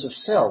sense of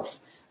self,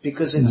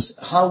 because it's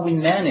how we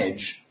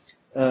manage,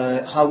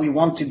 how we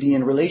want to be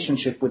in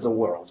relationship with the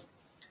world,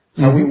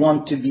 how we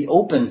want to be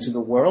open to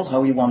the world, how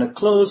we want to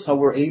close, how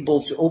we're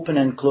able to open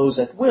and close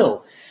at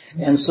will.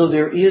 And so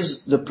there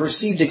is the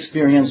perceived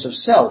experience of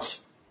self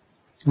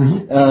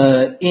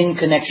in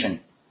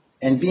connection.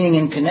 And being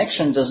in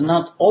connection does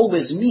not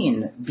always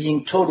mean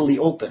being totally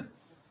open,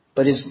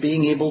 but is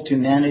being able to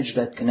manage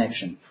that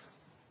connection.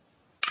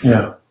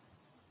 Yeah.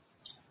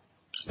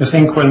 I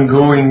think when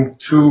going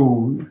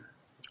through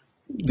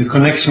the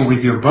connection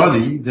with your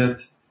body,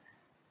 that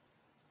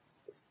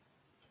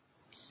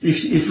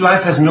if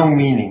life has no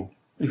meaning,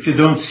 if you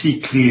don't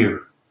see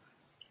clear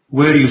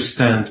where you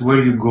stand,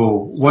 where you go,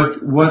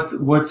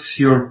 what's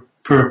your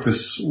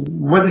purpose,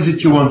 what is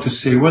it you want to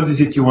say, what is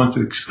it you want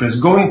to express,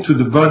 going to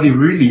the body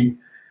really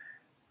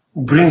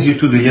brings you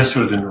to the yes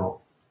or the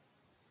no.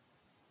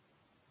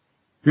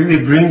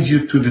 Really brings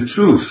you to the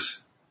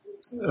truth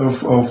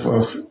of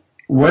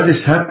what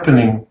is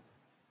happening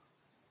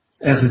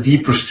as a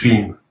deeper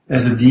stream,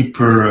 as a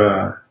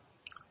deeper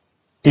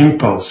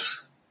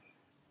impulse.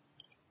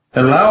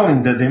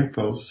 Allowing that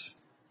impulse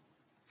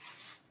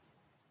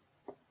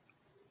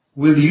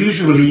will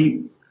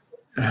usually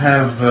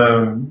have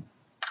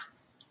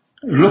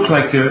look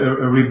like a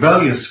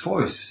rebellious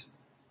voice.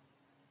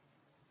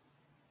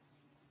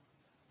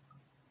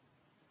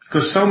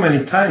 Because so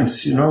many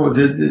times,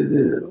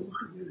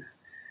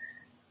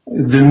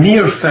 the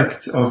mere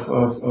fact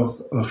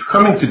of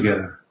coming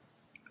together,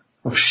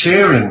 of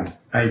sharing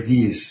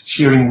ideas,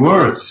 sharing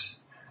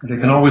words, they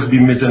can always be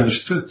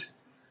misunderstood,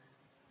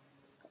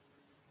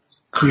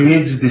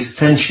 creates this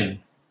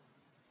tension,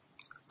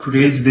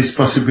 creates this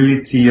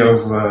possibility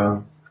of,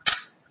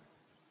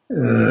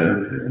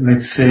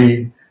 let's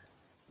say,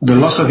 the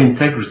loss of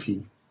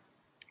integrity,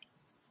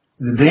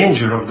 the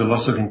danger of the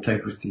loss of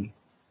integrity,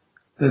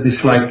 that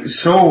is like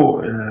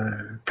so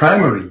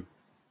primary,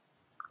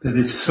 that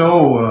it's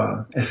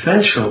so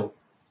essential,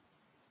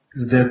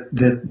 that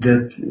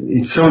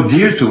it's so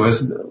dear to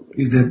us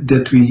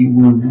that we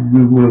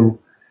will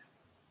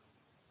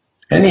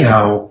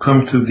anyhow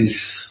come to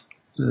this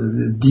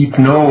deep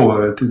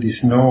no, to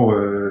this no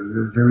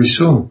very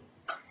soon.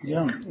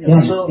 Yeah.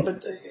 So,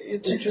 but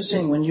it's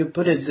interesting when you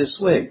put it this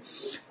way.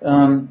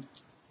 The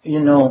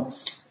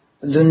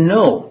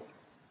no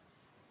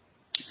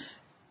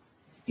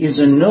is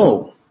a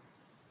no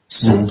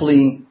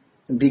simply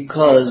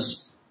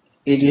because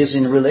it is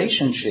in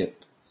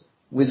relationship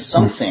with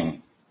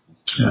something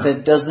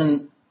that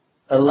doesn't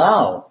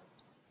allow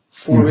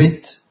for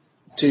it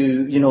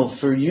to,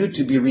 for you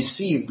to be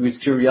received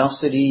with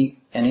curiosity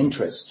and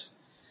interest.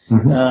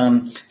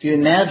 If you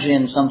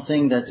imagine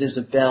something that is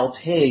about,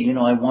 hey,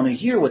 I want to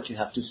hear what you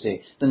have to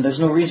say, then there's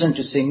no reason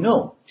to say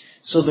no.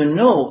 So the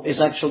no is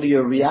actually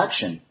a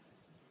reaction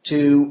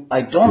to,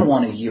 I don't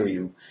want to hear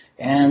you.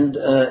 And,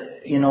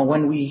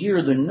 when we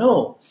hear the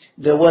no,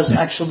 there was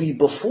actually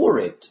before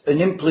it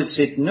an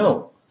implicit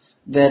no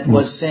that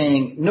was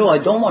saying, no, I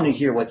don't want to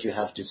hear what you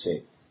have to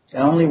say. I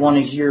only want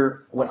to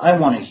hear what I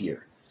want to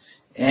hear.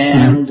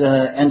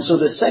 And so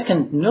the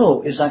second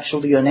no is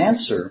actually an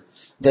answer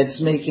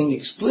that's making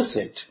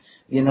explicit,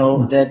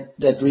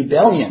 that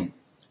rebellion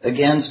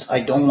against, I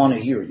don't want to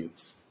hear you.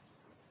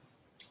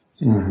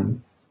 Mm-hmm.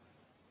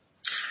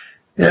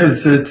 Yeah,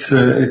 it's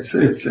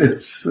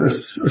a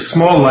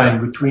small line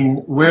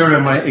between where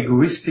am I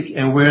egoistic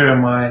and where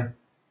am I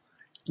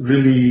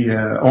really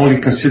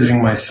only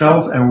considering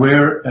myself, and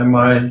where am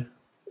I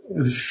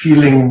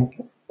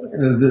feeling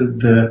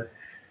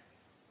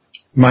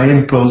my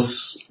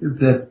impulse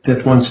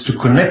that wants to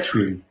connect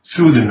really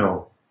through the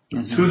no.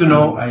 Mm-hmm. Through the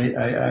no,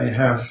 I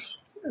have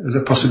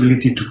the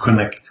possibility to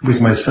connect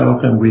with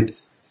myself and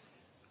with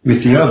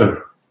the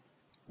other,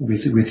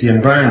 with the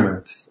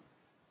environment.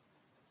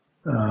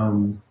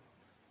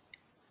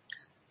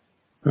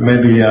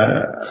 Maybe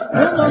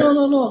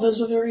no.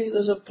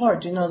 There's a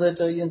part,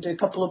 that a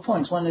couple of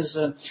points. One is,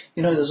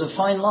 there's a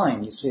fine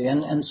line, you see,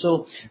 and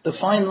so the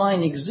fine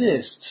line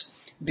exists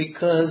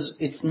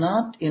because it's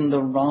not in the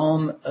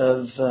realm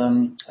of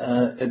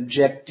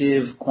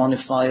objective,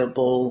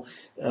 quantifiable,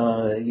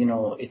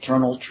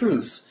 eternal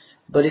truth,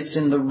 but it's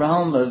in the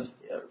realm of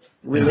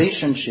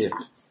relationship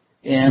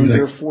and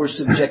therefore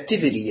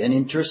subjectivity and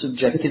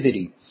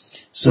intersubjectivity.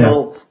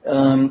 So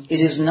it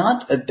is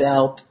not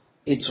about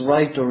it's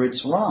right or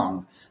it's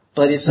wrong,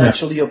 but it's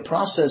actually a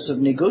process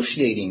of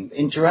negotiating.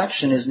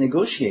 Interaction is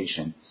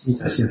negotiation.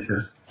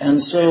 Yes.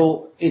 And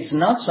so it's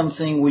not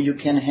something where you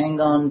can hang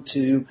on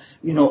to,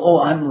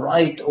 I'm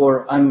right,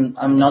 or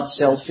I'm not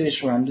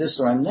selfish, or I'm this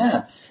or I'm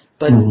that.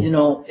 But,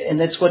 and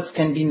that's what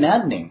can be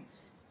maddening,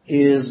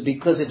 is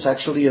because it's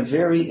actually a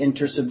very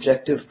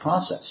intersubjective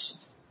process.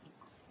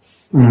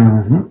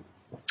 Mm-hmm.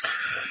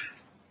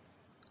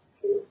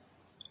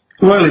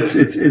 Well,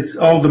 it's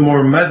all the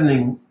more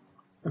maddening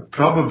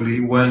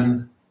probably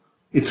when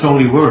it's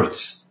only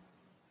words.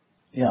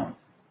 Yeah.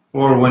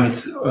 Or when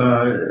it's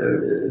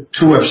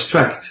too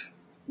abstract,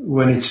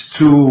 when it's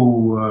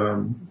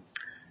too,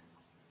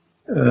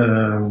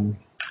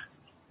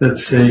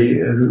 let's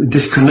say,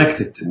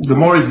 disconnected. The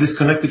more it's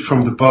disconnected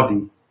from the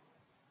body,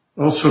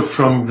 also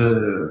from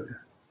the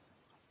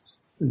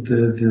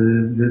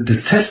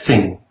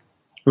testing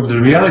of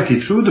the reality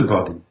through the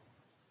body,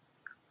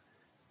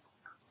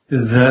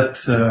 that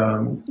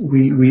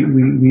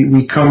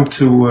we come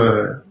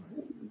to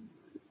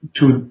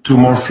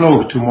more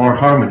flow, to more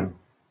harmony.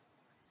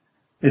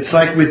 It's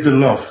like with the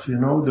love,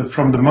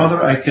 from the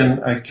mother I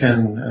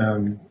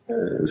can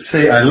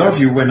say I love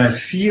you when I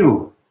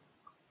feel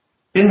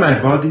in my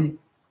body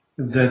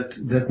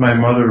that my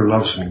mother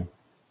loves me.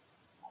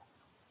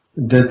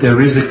 That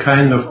there is a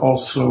kind of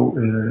also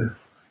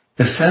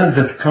a sense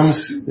that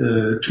comes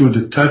through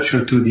the touch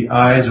or to the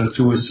eyes or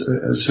to a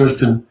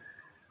certain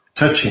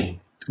touching,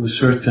 to a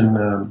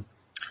certain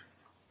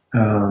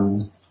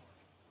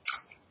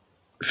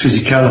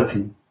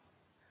physicality.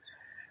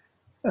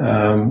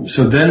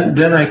 So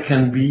then I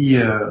can be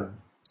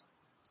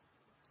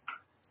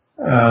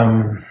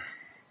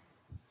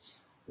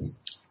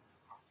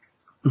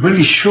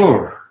really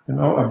sure,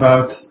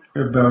 about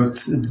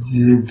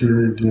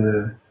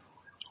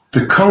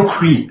the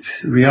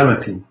concrete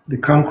reality, the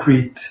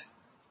concrete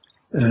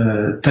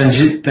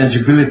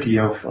tangibility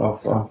of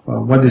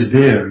what is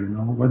there,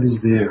 what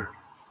is there.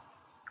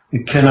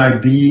 Can I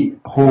be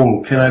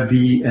whole? Can I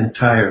be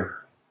entire?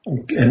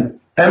 And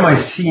am I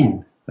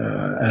seen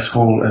as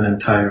whole and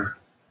entire?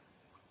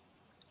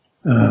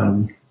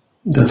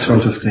 That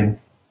sort of thing.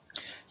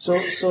 So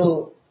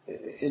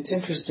it's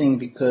interesting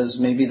because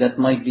maybe that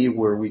might be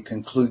where we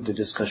conclude the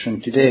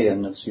discussion today,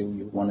 unless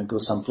you want to go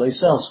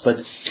someplace else.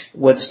 But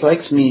what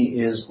strikes me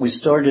is we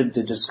started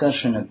the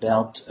discussion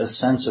about a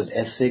sense of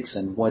ethics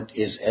and what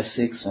is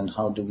ethics and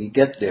how do we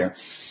get there.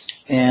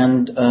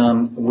 And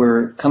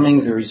we're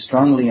coming very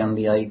strongly on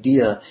the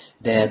idea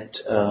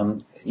that,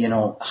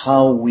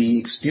 how we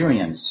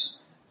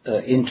experience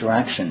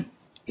interaction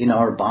in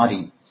our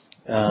body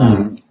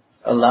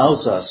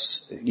allows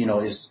us,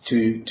 is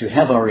to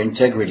have our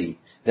integrity.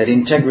 That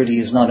integrity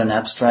is not an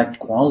abstract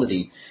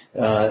quality,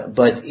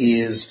 but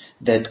is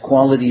that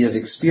quality of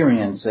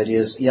experience that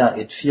is,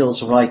 it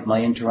feels right,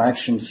 my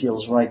interaction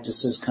feels right,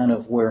 this is kind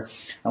of where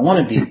I want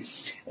to be.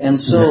 And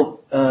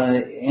so,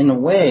 in a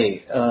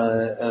way,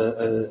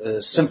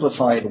 a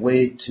simplified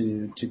way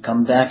to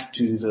come back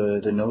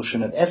to the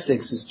notion of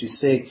ethics is to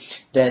say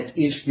that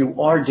if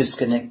you are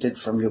disconnected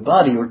from your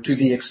body, or to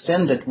the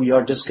extent that we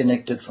are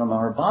disconnected from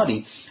our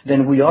body,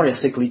 then we are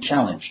ethically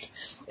challenged.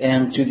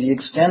 And to the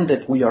extent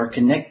that we are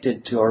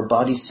connected to our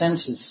body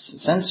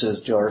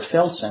senses, to our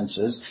felt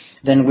senses,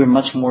 then we're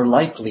much more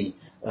likely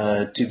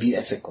to be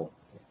ethical.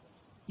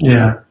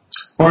 Yeah.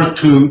 Or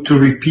to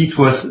repeat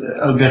what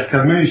Albert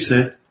Camus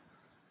said,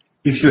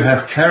 if you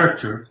have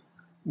character,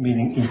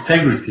 meaning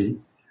integrity,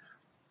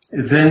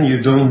 then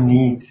you don't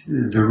need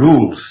the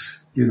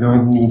rules, you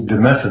don't need the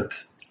method.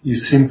 You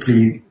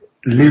simply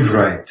live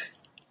right.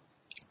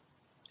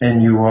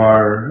 And you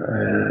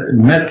are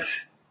met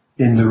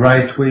in the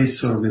right way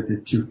so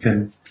that you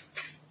can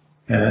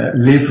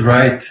live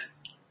right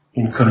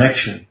in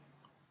connection.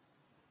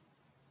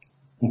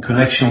 in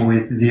connection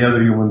with the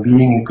other human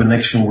being, in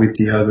connection with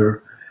the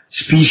other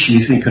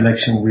species, in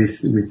connection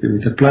with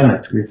the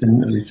planet, with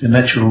the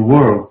natural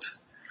world.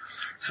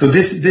 So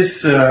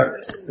this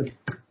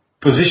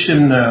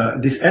position,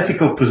 this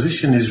ethical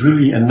position is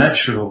really a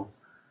natural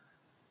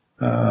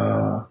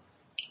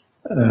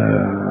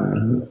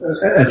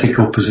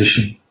ethical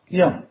position.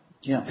 Yeah.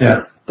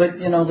 But,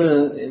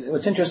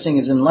 what's interesting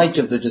is in light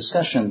of the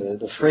discussion,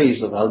 the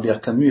phrase of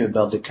Albert Camus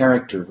about the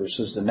character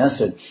versus the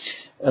method,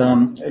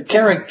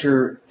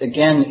 character,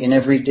 again, in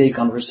everyday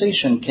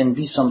conversation can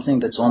be something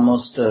that's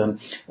almost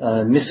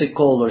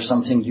mythical or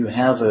something you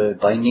have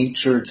by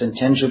nature. It's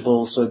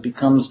intangible, so it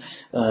becomes,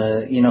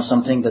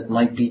 something that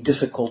might be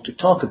difficult to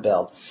talk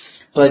about.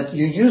 But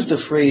you used the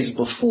phrase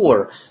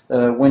before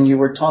when you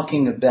were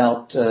talking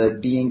about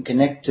being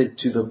connected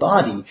to the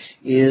body.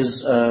 You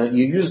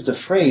used the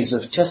phrase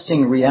of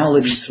testing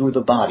reality through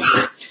the body.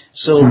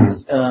 So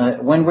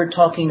when we're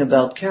talking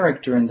about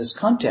character in this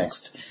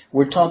context,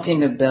 we're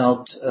talking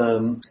about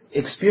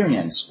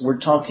experience. We're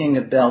talking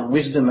about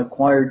wisdom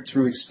acquired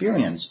through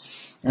experience.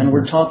 And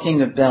we're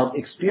talking about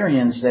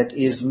experience that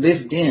is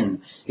lived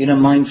in a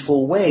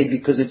mindful way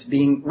because it's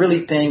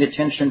really paying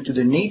attention to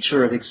the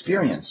nature of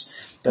experience.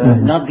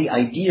 Not the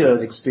idea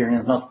of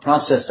experience, not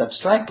processed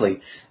abstractly,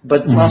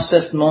 but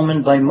processed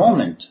moment by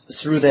moment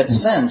through that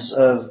sense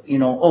of,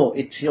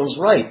 it feels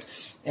right.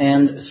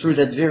 And through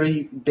that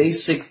very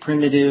basic,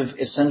 primitive,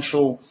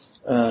 essential,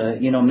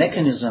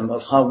 mechanism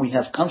of how we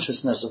have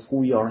consciousness of who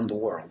we are in the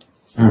world.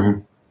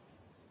 Mm-hmm.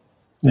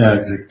 Yeah,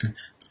 exactly.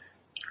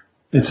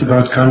 It's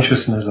about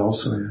consciousness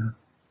also,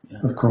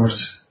 yeah. Of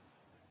course.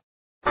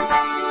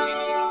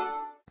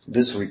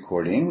 This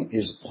recording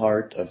is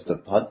part of the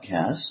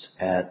podcast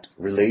at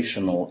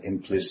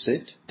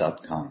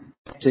relationalimplicit.com.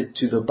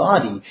 To the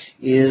body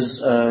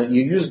is,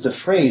 you use the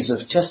phrase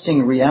of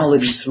testing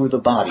reality through the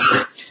body.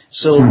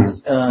 So,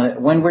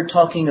 when we're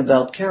talking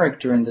about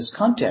character in this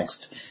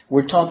context,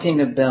 we're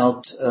talking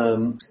about,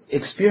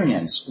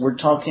 experience. We're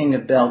talking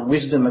about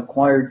wisdom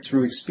acquired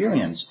through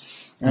experience.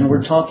 And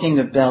we're talking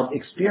about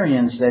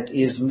experience that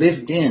is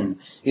lived in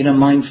a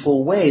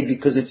mindful way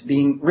because it's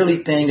really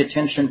paying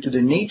attention to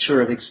the nature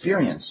of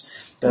experience.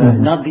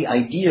 Not the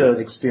idea of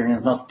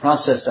experience, not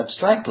processed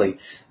abstractly,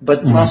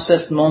 but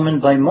processed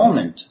moment by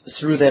moment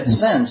through that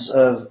sense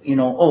of,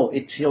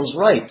 it feels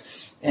right.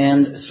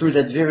 And through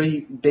that very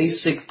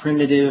basic,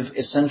 primitive,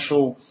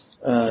 essential,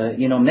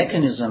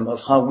 mechanism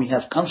of how we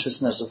have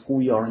consciousness of who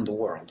we are in the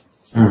world.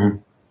 Mm-hmm.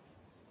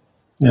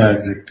 Yeah,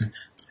 exactly.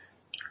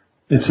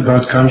 It's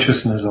about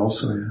consciousness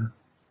also,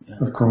 yeah.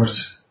 Of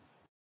course.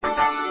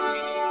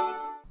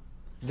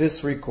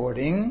 This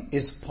recording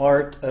is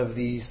part of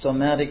the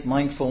Somatic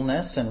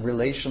Mindfulness and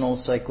Relational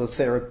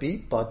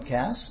Psychotherapy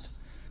podcast.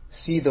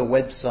 See the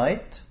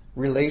website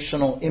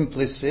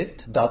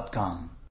relationalimplicit.com.